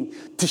came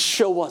to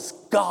show us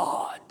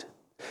God.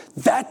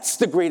 That's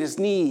the greatest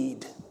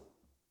need.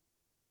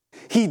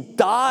 He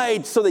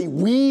died so that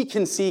we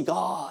can see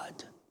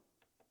God.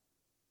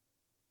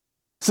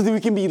 So that we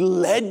can be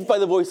led by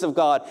the voice of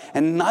God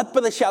and not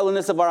by the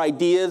shallowness of our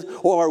ideas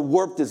or our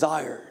warped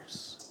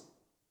desires.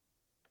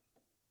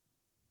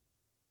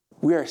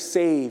 We are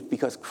saved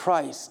because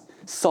Christ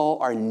saw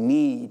our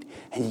need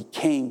and He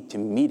came to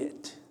meet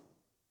it.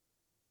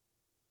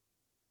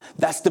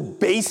 That's the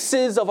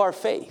basis of our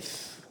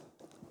faith.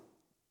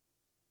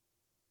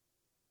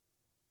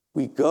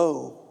 We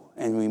go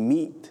and we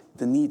meet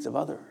the needs of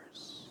others,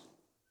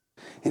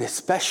 and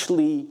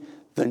especially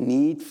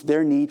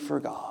their need for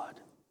God.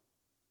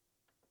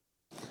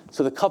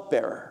 So the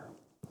cupbearer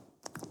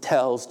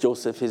tells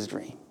Joseph his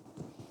dream.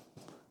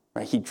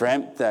 Right? He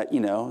dreamt that,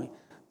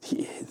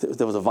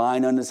 there was a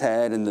vine on his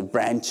head and the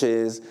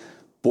branches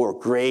bore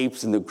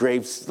grapes and the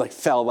grapes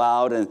fell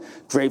out and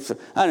grapes.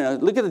 I don't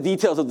know. Look at the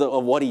details of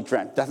what he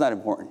dreamt. That's not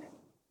important.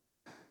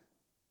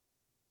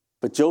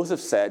 But Joseph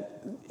said,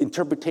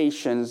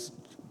 interpretations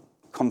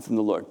come from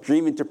the Lord.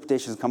 Dream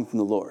interpretations come from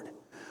the Lord.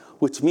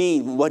 Which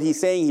means what he's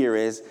saying here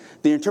is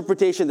the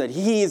interpretation that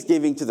he is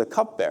giving to the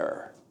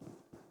cupbearer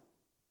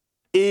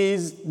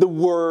is the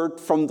word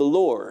from the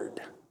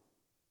Lord.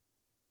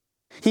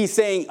 He's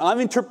saying, I'm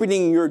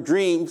interpreting your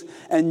dreams,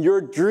 and your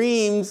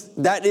dreams,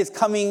 that is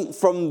coming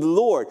from the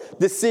Lord.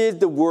 This is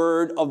the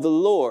word of the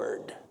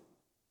Lord.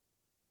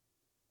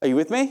 Are you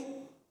with me?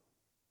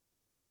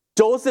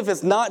 Joseph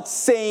is not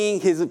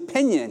saying his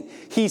opinion.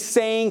 He's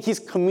saying he's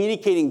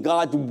communicating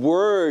God's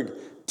word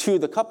to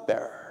the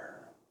cupbearer.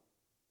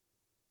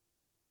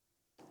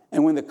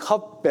 And when the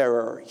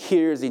cupbearer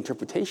hears the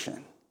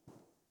interpretation,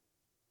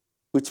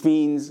 which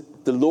means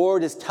the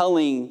Lord is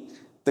telling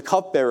the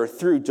cupbearer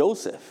through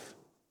Joseph,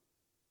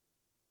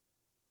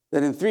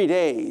 that in 3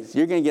 days,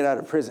 you're going to get out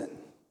of prison.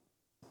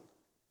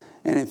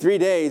 And in 3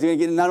 days, you're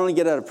going to not only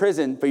get out of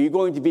prison, but you're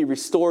going to be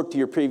restored to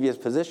your previous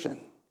position.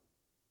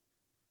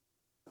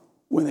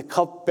 When the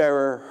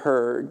cupbearer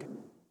heard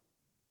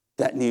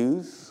that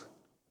news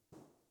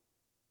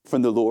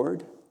from the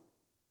Lord,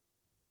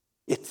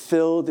 it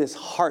filled his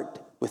heart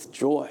with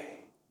joy.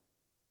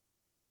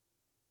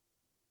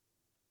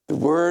 The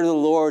word of the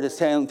Lord is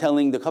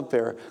telling the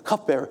cupbearer,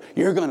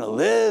 you're going to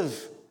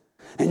live.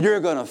 And you're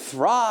going to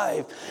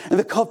thrive. And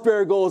the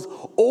cupbearer goes,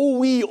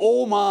 oh,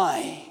 oh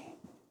my,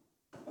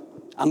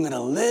 I'm going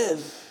to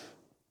live.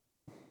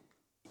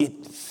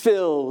 It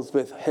fills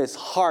with his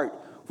heart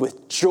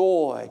with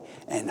joy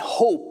and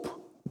hope.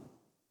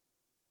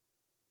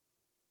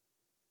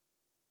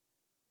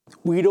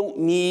 We don't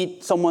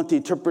need someone to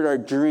interpret our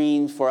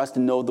dreams for us to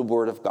know the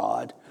Word of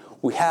God.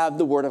 We have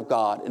the Word of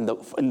God in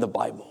the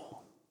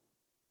Bible.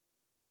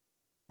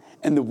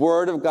 And the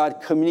Word of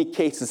God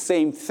communicates the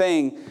same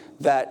thing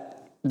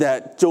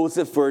that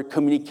Joseph's word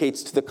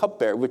communicates to the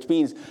cupbearer, which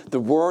means the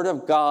Word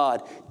of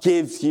God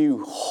gives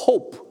you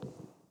hope,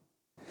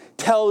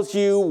 tells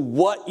you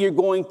what you're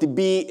going to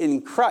be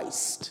in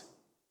Christ.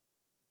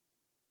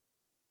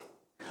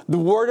 The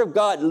Word of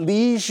God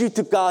leads you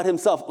to God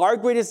Himself. Our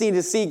greatest need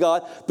is to see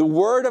God. The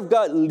Word of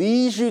God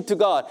leads you to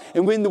God.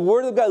 And when the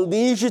Word of God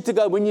leads you to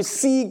God, when you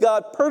see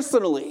God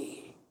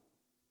personally,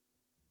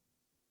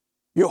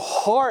 your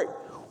heart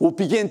will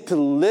begin to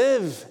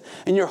live,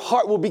 and your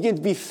heart will begin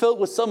to be filled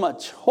with so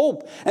much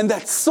hope. And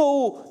that's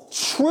so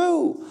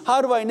true.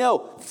 How do I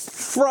know?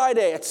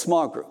 Friday at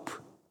small group.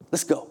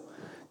 Let's go.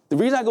 The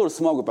reason I go to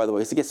small group, by the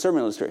way, is to get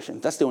sermon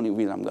illustration. That's the only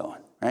reason I'm going,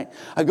 right?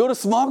 I go to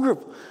small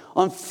group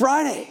on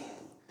Friday.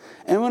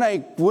 And when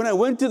I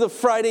went to the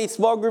Friday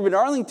small group in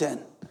Arlington,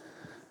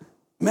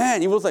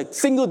 man, it was like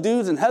single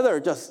dudes and Heather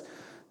just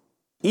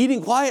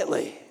eating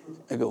quietly.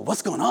 I go,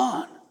 what's going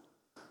on?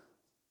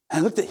 And I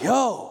looked at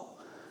Yo.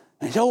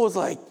 And Yo was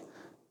like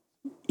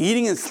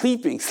eating and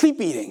sleep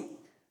eating.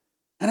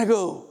 And I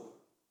go,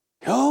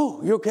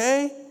 Yo, you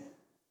okay?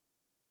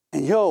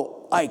 And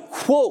Yo, I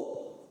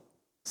quote,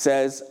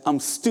 says, I'm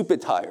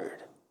stupid tired,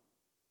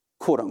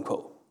 quote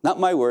unquote. Not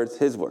my words,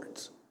 his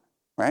words,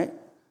 right?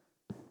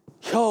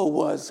 Yo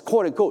was,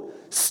 quote unquote,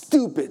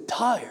 stupid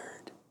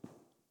tired.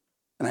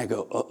 And I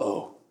go,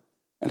 uh-oh.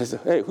 And I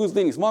said, hey, who's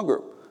leading small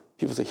group?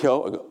 People say,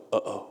 Yo. I go,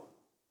 uh-oh.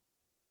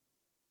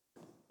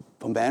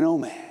 But man, oh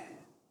man.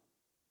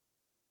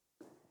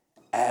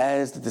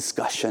 As the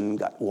discussion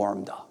got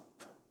warmed up,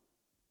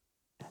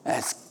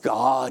 as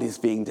God is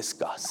being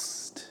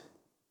discussed,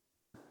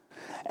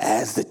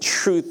 as the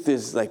truth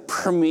is like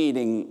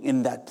permeating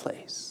in that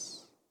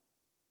place,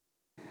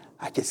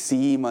 I could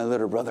see my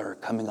little brother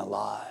coming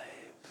alive.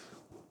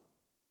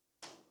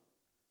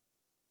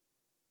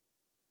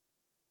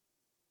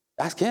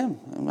 Ask him.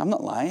 I'm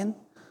not lying.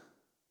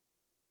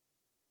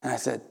 And I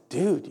said,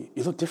 dude,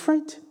 you look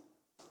different.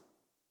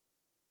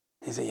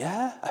 He said,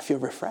 yeah, I feel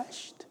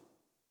refreshed.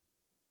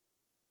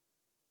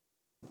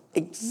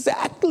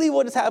 Exactly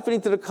what is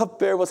happening to the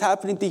cupbearer was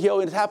happening to Yo,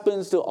 and it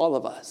happens to all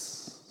of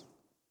us.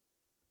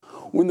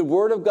 When the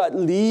Word of God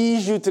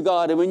leads you to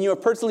God, and when you are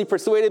personally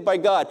persuaded by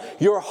God,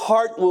 your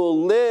heart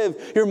will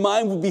live, your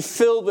mind will be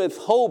filled with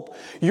hope,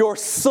 your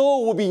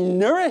soul will be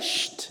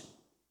nourished,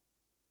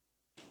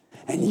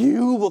 and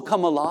you will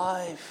come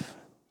alive.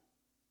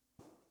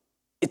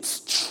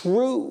 It's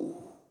true.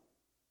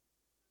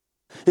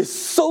 It's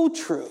so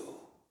true.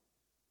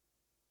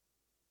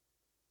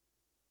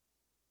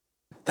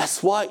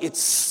 That's why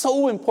it's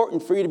so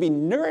important for you to be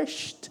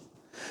nourished,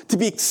 to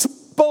be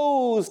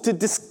exposed, to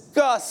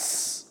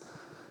discuss,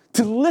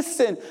 to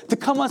listen, to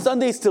come on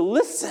Sundays to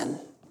listen,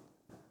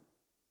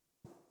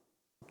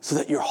 so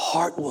that your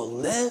heart will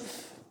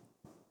live.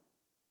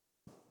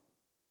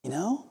 You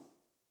know?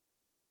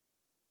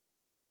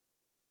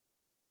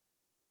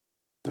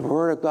 The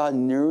Word of God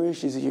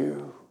nourishes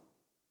you,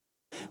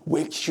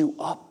 wakes you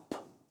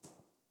up.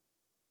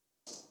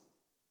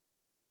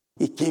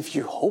 It gives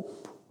you hope.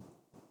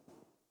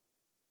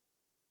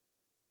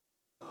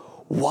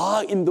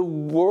 Why in the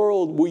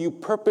world will you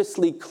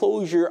purposely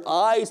close your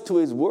eyes to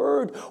His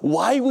Word?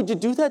 Why would you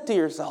do that to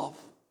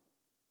yourself?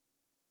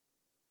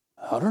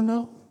 I don't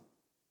know.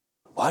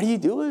 Why do you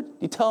do it?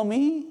 You tell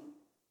me.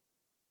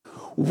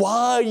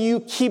 Why do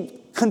you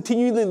keep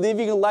continually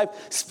living your life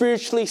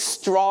spiritually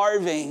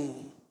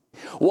starving?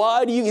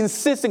 Why do you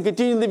insist on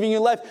continuing living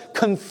your life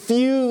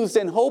confused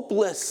and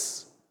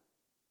hopeless?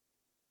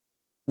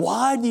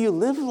 Why do you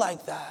live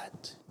like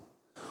that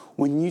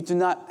when you do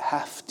not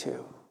have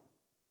to?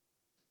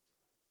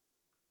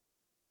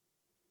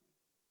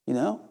 You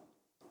know?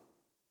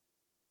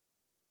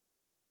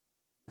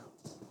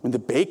 When the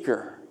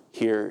baker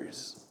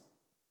hears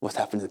what's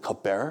happened to the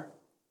cupbearer,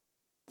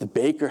 the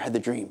baker had the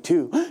dream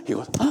too. He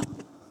goes,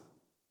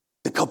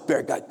 the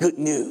cupbearer got good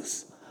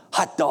news.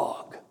 Hot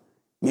dog.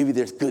 Maybe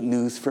there's good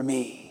news for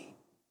me.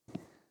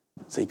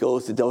 So he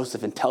goes to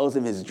Joseph and tells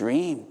him his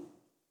dream.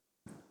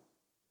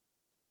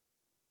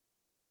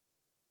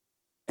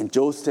 And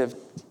Joseph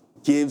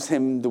gives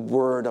him the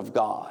Word of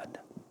God.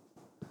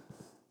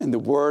 And the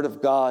Word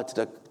of God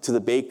to the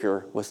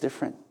baker was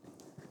different.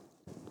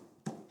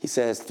 He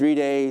says, 3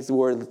 days, the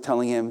Word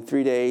telling him,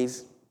 3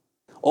 days.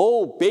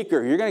 Oh,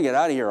 baker, you're going to get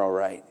out of here all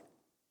right.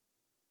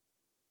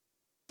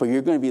 But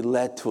you're going to be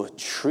led to a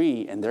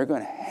tree, and they're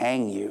going to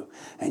hang you,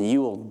 and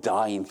you will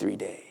die in 3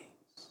 days.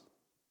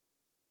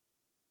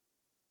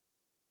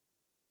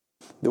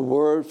 The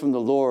word from the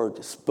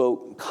Lord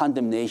spoke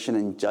condemnation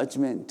and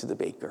judgment to the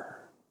baker.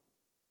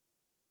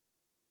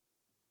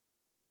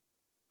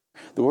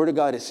 The Word of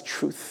God is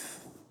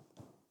truth.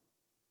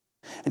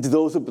 And to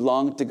those who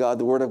belong to God,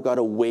 the Word of God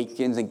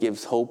awakens and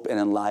gives hope and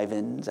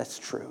enlivens. That's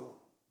true.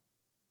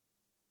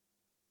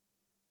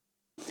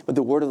 But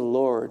the Word of the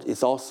Lord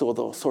is also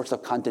the source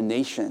of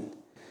condemnation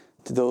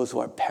to those who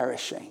are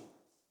perishing.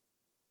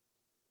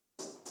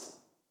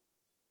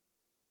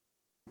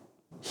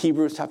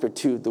 Hebrews chapter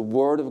 2, the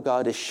word of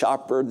God is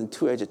sharper than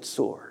two-edged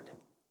sword.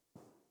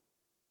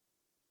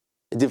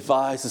 It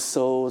divides the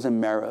souls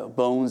and marrow,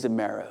 bones and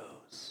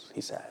marrows,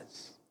 he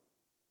says.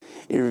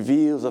 It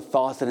reveals the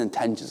thoughts and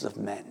intentions of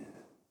men.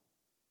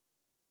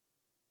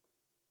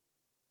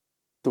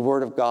 The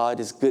word of God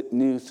is good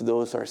news to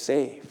those who are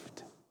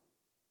saved.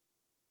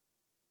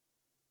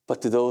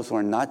 But to those who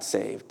are not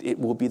saved, it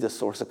will be the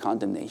source of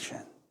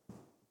condemnation.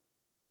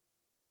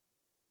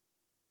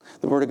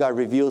 The word of God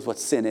reveals what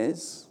sin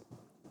is.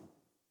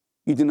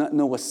 You do not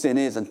know what sin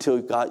is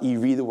until you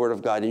read the word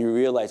of God and you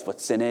realize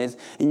what sin is.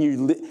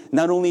 And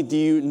not only do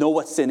you know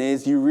what sin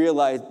is, you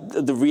realize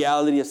the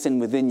reality of sin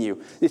within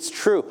you. It's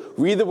true.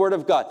 Read the word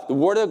of God. The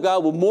word of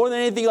God will more than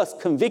anything else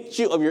convict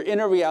you of your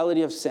inner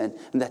reality of sin.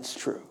 And that's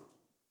true.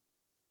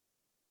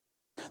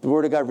 The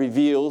word of God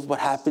reveals what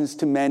happens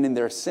to men in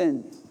their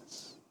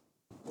sins.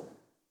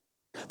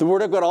 The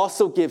word of God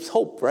also gives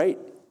hope, right?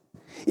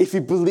 If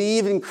you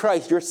believe in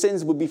Christ, your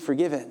sins will be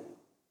forgiven.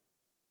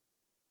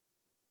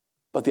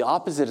 But the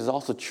opposite is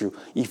also true.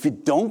 If you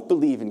don't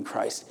believe in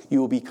Christ, you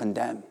will be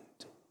condemned.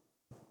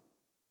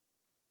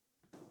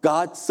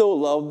 God so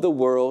loved the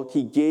world,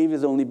 he gave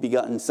his only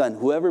begotten Son.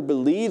 Whoever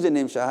believes in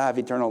him shall have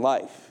eternal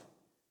life.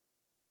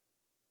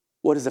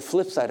 What is the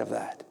flip side of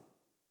that?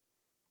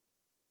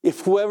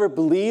 If whoever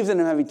believes in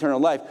him have eternal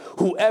life,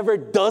 whoever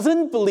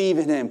doesn't believe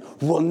in him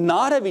will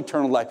not have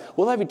eternal life,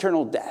 will have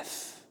eternal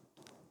death.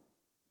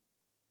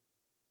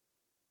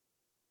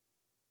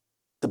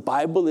 The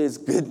Bible is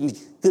good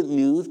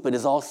news, but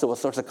is also a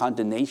source of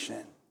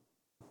condemnation.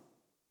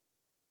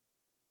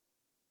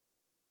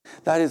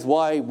 That is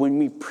why when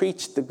we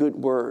preach the good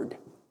word,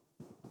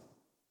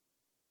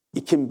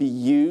 it can be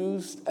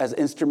used as an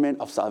instrument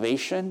of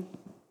salvation,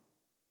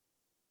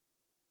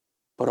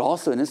 but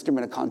also an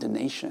instrument of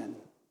condemnation.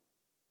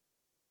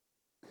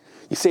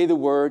 You say the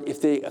word, if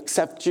they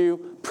accept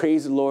you,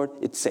 praise the Lord,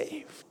 it's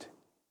saved.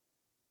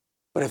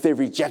 But if they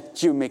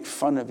reject you, make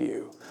fun of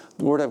you,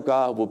 the word of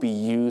God will be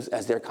used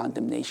as their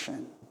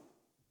condemnation.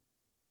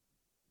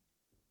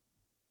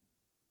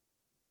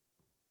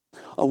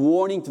 A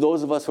warning to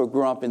those of us who are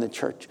growing up in the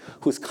church,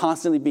 who's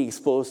constantly being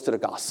exposed to the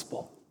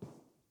gospel.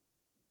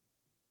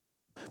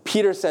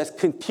 Peter says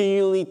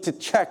continually to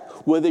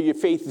check whether your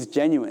faith is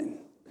genuine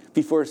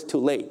before it's too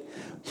late.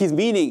 He's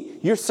meaning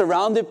you're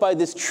surrounded by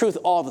this truth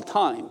all the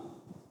time.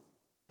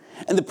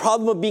 And the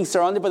problem of being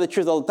surrounded by the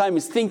truth all the time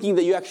is thinking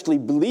that you actually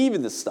believe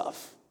in this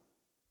stuff,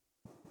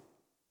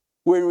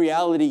 where in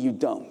reality you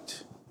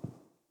don't.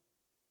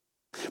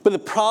 But the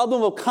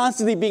problem of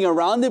constantly being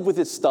surrounded with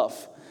this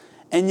stuff,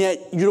 and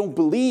yet you don't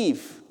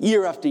believe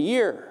year after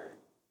year,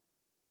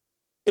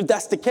 if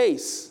that's the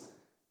case,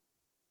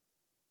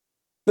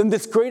 then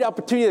this great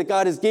opportunity that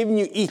God has given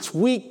you each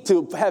week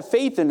to have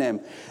faith in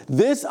him,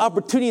 this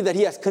opportunity that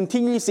he has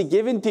continuously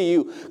given to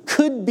you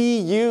could be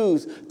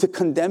used to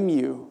condemn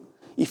you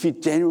if you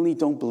genuinely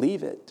don't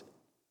believe it.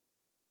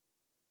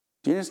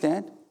 Do you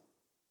understand?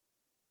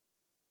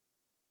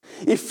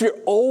 If you're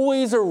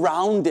always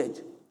around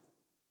it,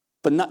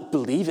 but not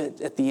believe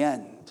it at the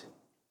end,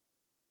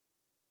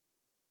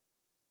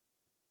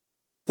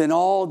 then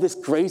all this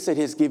grace that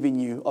he has given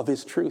you of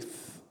his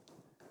truth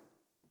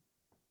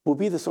will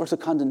be the source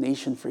of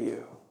condemnation for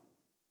you.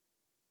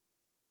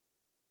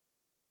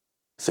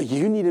 So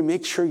you need to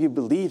make sure you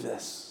believe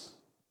this.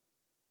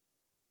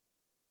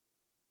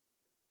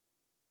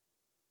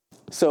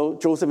 So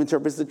Joseph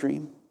interprets the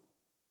dream.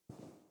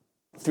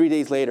 3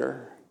 days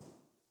later,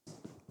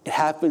 it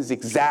happens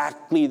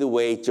exactly the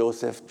way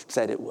Joseph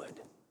said it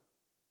would.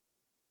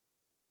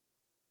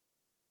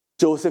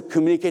 Joseph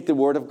communicated the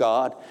word of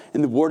God,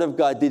 and the word of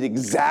God did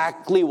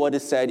exactly what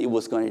it said it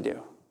was going to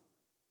do.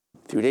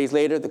 3 days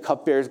later, the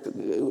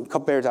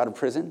cupbearer's out of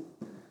prison.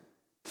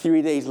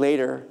 3 days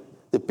later,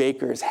 the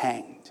baker is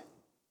hanged.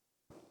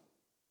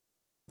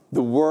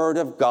 The word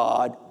of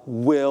God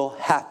will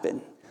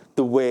happen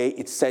the way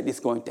it said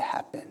it's going to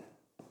happen.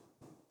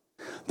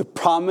 The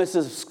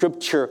promises of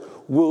Scripture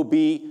will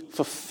be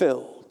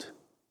fulfilled.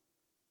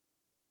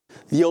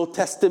 The Old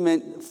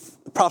Testament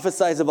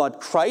prophesies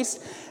about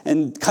Christ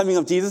and coming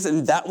of Jesus,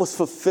 and that was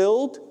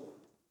fulfilled.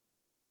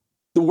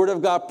 The Word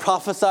of God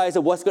prophesies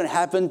of what's going to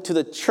happen to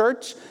the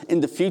church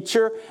in the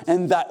future,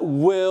 and that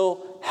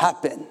will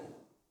happen.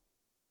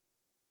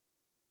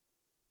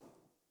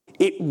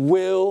 It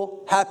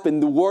will happen.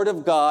 The Word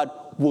of God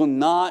will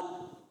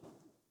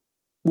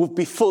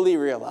be fully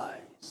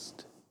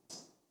realized.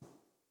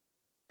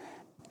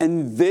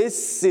 And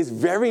this is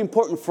very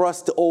important for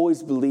us to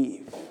always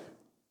believe.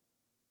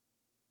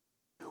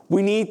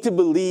 We need to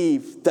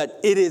believe that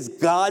it is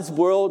God's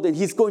world and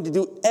he's going to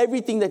do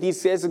everything that he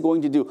says he's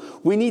going to do.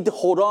 We need to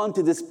hold on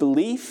to this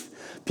belief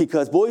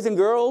because, boys and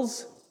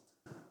girls,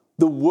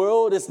 the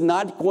world is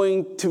not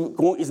going to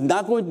go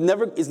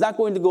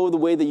the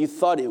way that you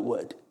thought it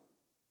would.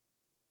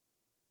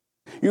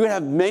 You're going to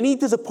have many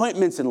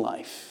disappointments in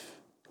life.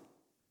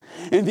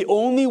 And the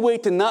only way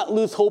to not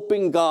lose hope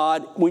in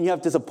God when you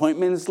have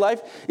disappointment in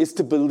life is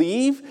to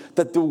believe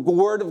that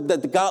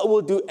that God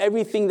will do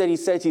everything that he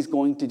says he's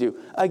going to do.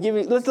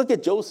 Let's look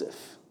at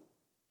Joseph.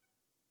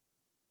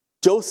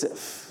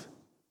 Joseph,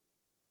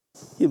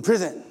 in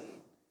prison.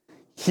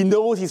 He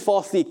knows he's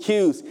falsely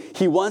accused.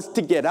 He wants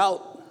to get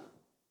out.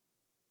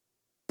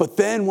 But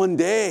then one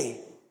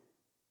day,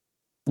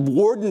 the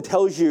warden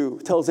tells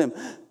him,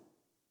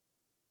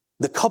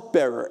 the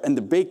cupbearer and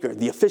the baker,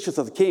 the officials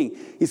of the king,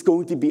 is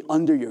going to be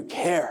under your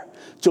care.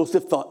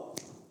 Joseph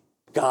thought,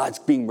 God's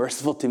being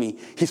merciful to me.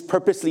 He's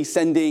purposely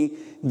sending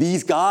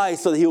these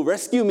guys so that he'll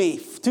rescue me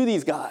to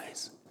these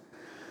guys.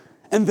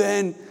 And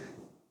then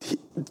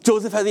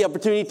Joseph had the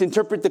opportunity to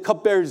interpret the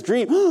cupbearer's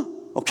dream.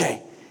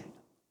 Okay,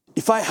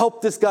 if I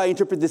help this guy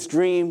interpret this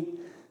dream,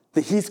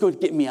 then he's going to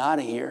get me out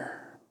of here.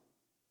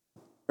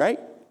 Right?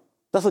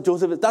 That's what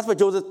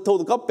Joseph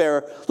told the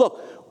cupbearer.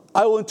 Look,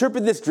 I will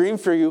interpret this dream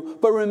for you,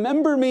 but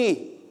remember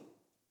me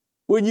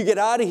when you get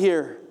out of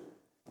here.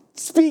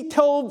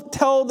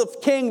 Tell the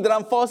king that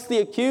I'm falsely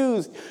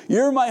accused.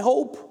 You're my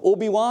hope,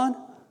 Obi-Wan.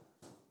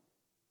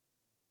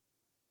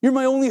 You're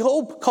my only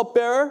hope,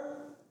 cupbearer.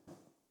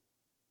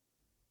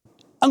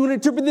 I'm going to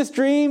interpret this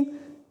dream.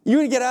 You're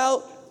going to get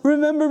out.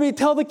 Remember me.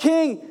 Tell the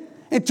king.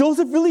 And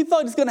Joseph really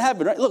thought it's going to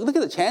happen, right? Look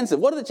at the chances.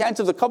 What are the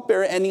chances of the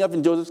cupbearer ending up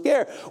in Joseph's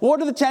care?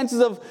 What are the chances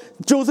of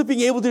Joseph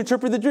being able to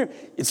interpret the dream?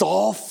 It's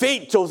all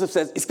fate, Joseph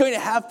says. It's going to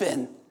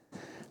happen.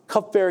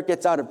 Cupbearer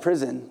gets out of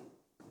prison.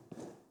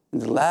 In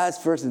the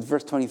last verse, in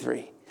verse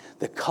 23,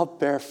 the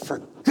cupbearer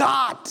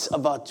forgot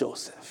about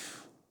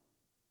Joseph.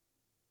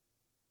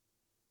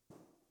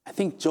 I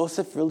think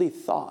Joseph really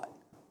thought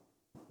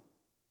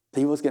that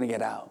he was going to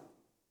get out.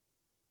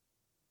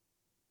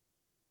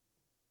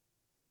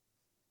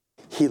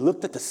 He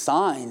looked at the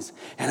signs,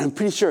 and I'm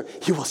pretty sure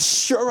he was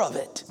sure of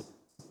it.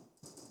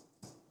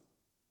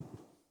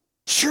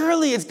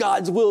 Surely it's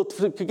God's will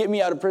to get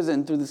me out of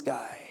prison through this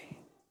guy.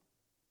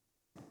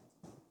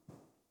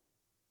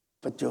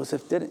 But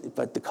Joseph didn't.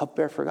 But the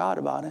cupbearer forgot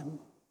about him.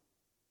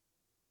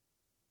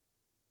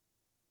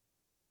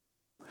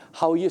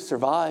 How will you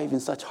survive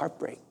in such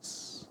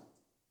heartbreaks?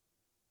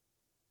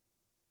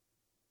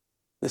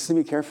 Listen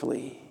to me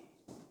carefully.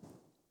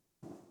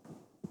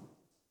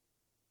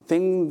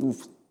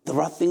 The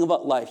rough thing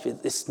about life is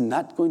it's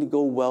not going to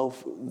go well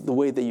the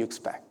way that you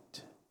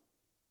expect.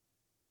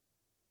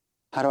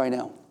 How do I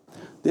know?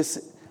 This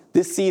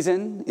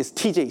season is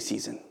TJ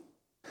season.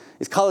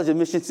 It's college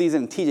admission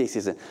season and TJ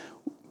season.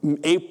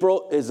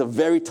 April is a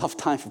very tough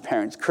time for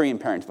parents, Korean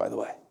parents, by the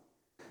way,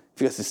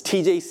 because it's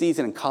TJ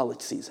season and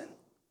college season.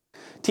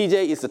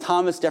 TJ is the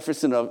Thomas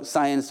Jefferson of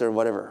science or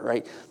whatever,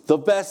 right? The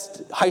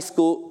best high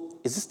school.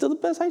 Is it still the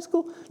best high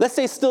school? Let's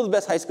say it's still the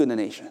best high school in the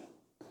nation.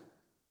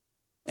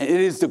 And it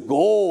is the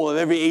goal of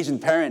every Asian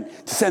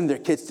parent to send their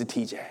kids to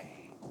TJ,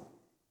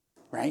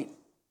 right?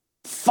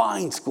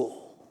 Fine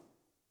school.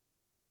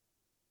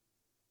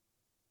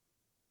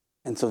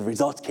 And so the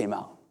results came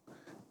out.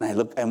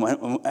 And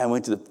I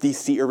went to the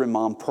DC Urban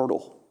Mom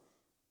portal,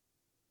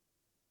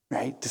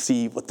 right, to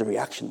see what the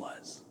reaction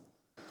was.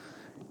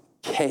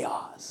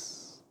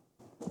 Chaos.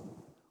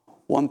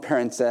 One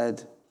parent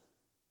said,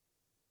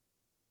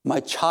 my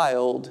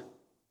child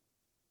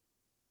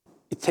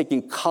is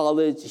taking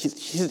college.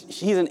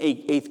 He's in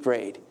eighth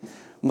grade.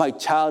 My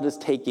child is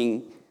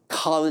taking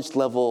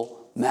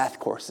college-level math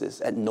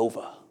courses at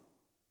Nova.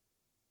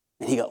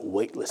 And he got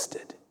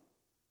waitlisted.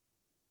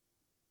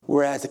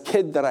 Whereas a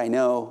kid that I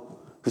know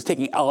who's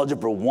taking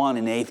Algebra 1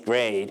 in 8th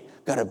grade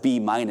got a B-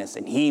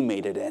 and he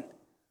made it in.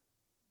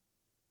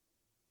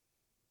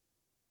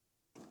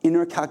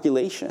 Inner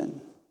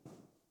calculation.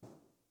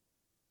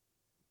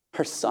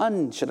 Her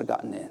son should have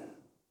gotten in.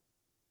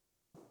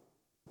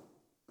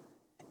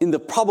 In the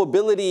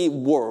probability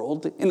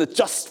world, in the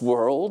just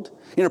world,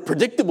 in a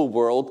predictable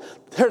world,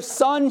 her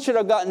son should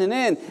have gotten an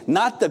in,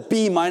 not the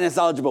B-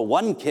 Algebra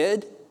 1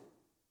 kid.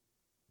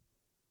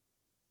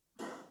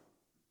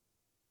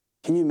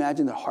 Can you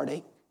imagine the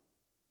heartache?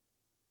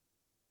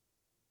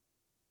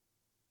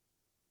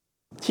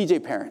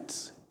 TJ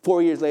parents,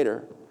 4 years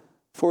later,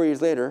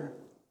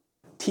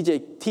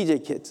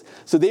 TJ kids.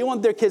 So they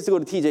want their kids to go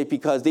to TJ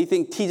because they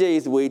think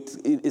TJ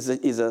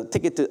is a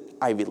ticket to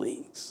Ivy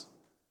Leagues.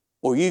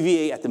 Or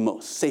UVA at the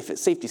most,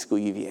 safety school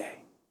UVA.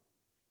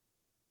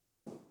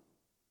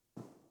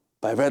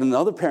 But I read in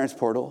another parents'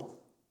 portal,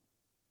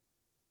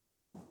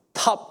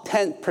 top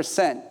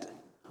 10%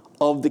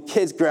 of the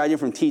kids graduating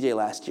from TJ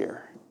last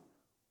year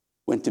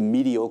went to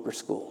mediocre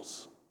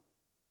schools.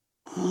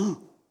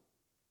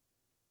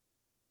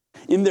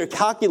 In their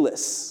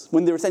calculus,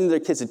 when they were sending their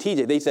kids to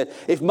TJ, they said,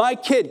 if my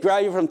kid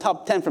graduated from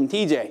top 10 from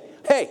TJ,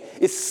 hey,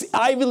 it's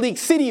Ivy League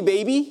City,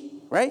 baby,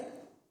 right?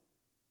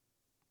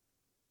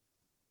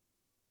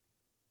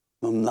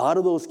 A lot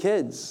of those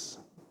kids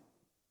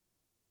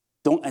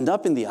don't end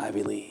up in the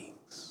Ivy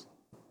Leagues.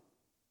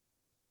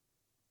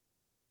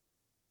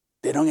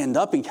 They don't end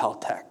up in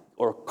Caltech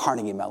or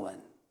Carnegie Mellon.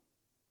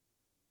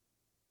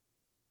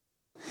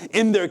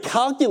 In their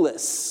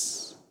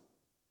calculus,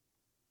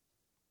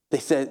 they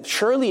said,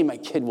 surely my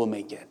kid will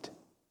make it.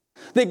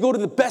 They go to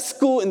the best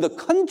school in the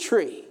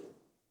country.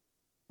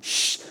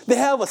 They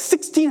have a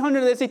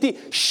 1,600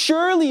 SAT.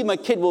 Surely my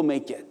kid will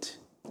make it.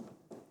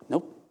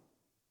 Nope.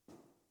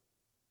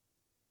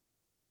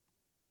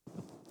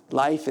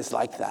 Life is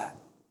like that.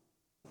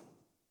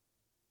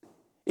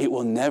 It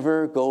will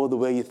never go the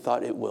way you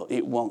thought it will.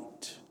 It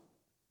won't.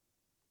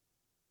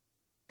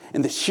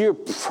 And the sheer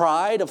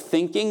pride of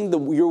thinking the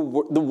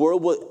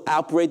world will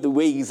operate the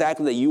way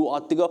exactly that you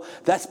ought to go,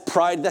 that's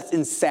pride, that's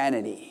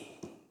insanity.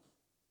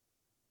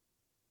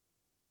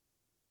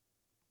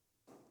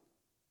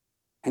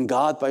 And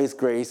God, by His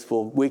grace,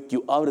 will wake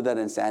you out of that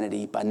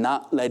insanity by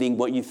not letting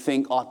what you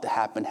think ought to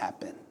happen,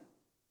 happen.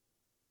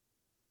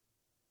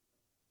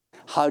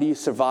 How do you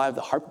survive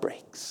the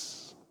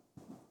heartbreaks,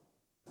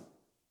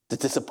 the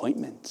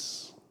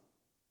disappointments?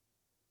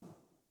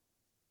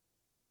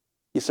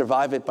 You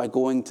survive it by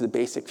going to the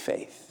basic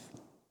faith.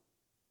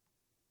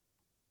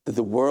 That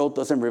the world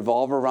doesn't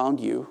revolve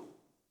around you,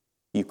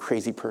 you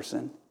crazy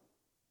person.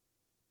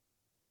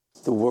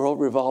 The world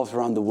revolves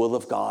around the will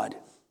of God.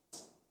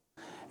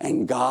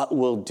 And God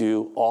will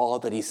do all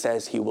that He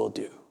says He will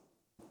do.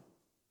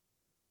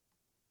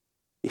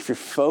 If your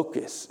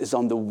focus is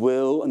on the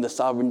will and the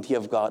sovereignty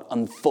of God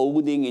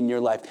unfolding in your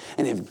life,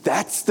 and if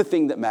that's the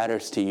thing that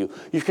matters to you,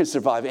 you can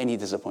survive any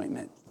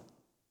disappointment.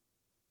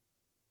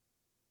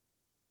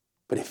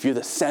 But if you're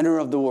the center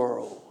of the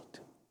world,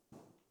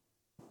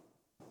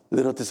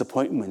 little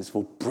disappointments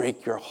will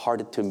break your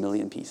heart into a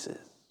million pieces.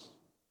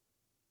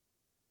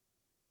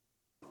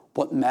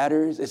 What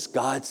matters is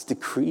God's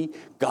decree,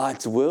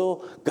 God's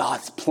will,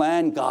 God's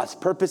plan, God's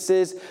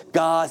purposes,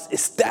 God's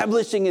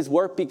establishing His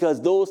work,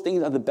 because those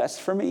things are the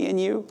best for me and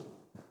you.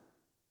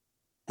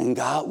 And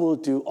God will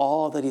do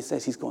all that He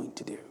says He's going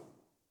to do.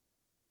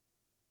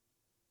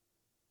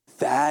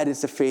 That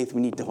is the faith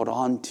we need to hold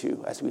on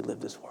to as we live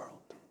this world.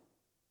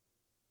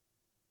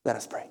 Let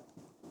us pray.